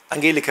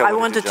 Angelika, I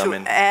wanted to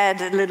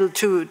add a little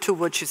to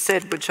what you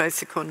said, which I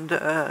second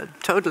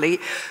totally,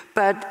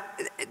 but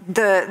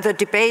the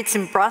debates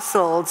in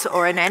Brussels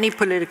or in any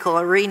political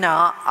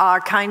arena are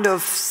kind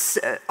of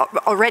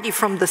already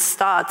from the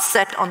start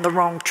set on the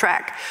wrong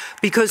track,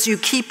 because you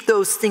keep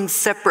those things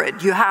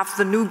separate. You have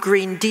the new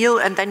Green Deal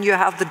and then you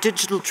have the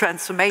digital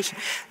transformation.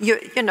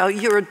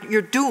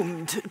 You're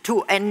doomed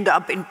to end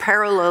up in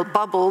parallel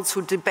bubbles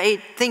who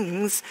debate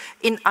things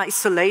in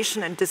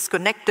isolation and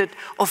disconnected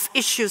of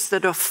issues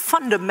that are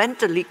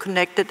fundamentally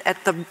connected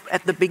at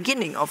the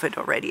beginning of it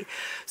already.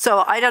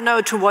 So I don't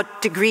know to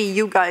what degree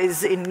you guys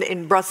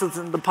in Brussels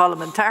and the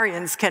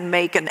parliamentarians can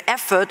make an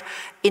effort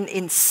in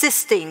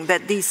insisting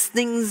that these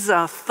things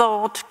are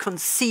thought,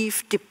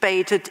 conceived,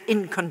 debated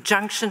in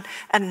conjunction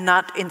and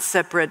not in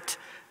separate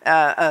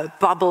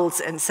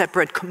bubbles and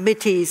separate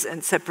committees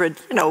and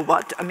separate, you know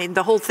what. I mean,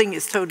 the whole thing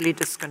is totally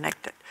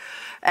disconnected.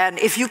 And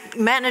if you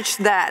manage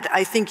that,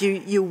 I think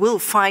you will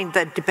find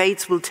that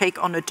debates will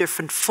take on a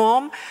different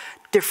form,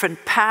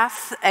 different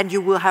path, and you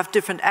will have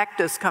different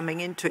actors coming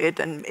into it,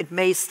 and it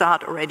may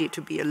start already to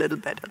be a little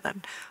better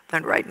than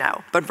right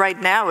now. But right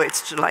now,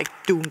 it's like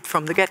doomed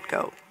from the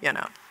get-go, you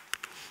know.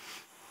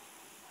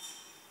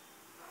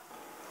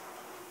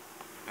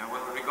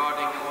 Well,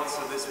 regarding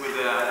also this with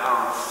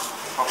our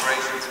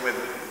cooperations with,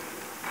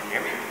 can you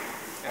hear me?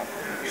 Yeah.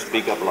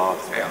 Speak up loud.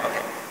 Yeah,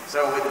 okay.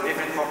 So with the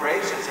different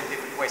corporations in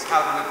different ways,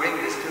 how do we bring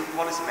this to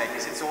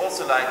policymakers? It's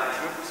also like,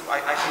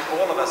 I think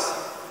all of us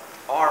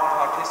are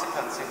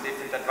participants in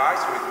different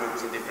advisory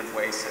groups in different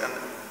ways, and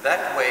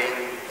that way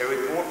a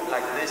report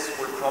like this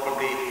will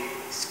probably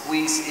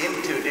squeeze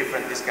into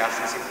different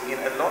discussions in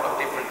a lot of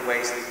different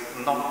ways,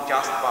 not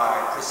just by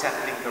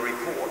presenting the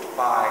report,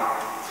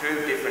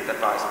 through different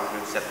advisory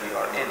groups that we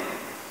are in.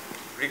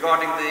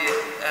 Regarding the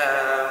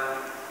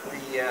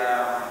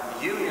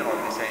union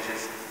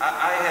organizations,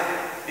 I have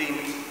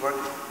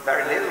worked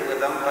very little with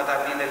them, but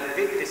I've been a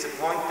bit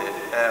disappointed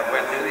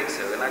when doing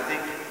so, and I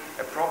think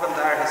a problem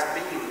there has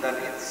been that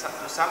it's,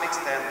 to some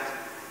extent,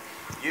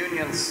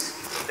 unions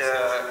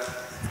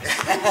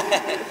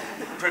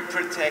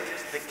protect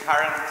the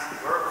current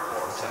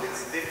workforce, and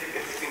it's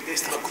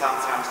difficult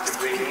sometimes to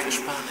bring in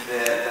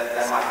that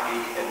there might be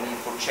a need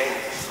for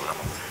change.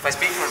 If I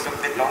speak for a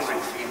bit longer,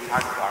 it's the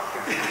entire part.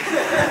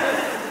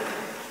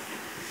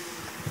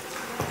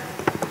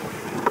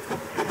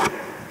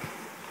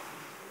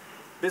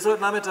 Bis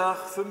heute Nachmittag,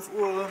 5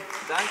 Uhr.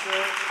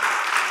 Danke.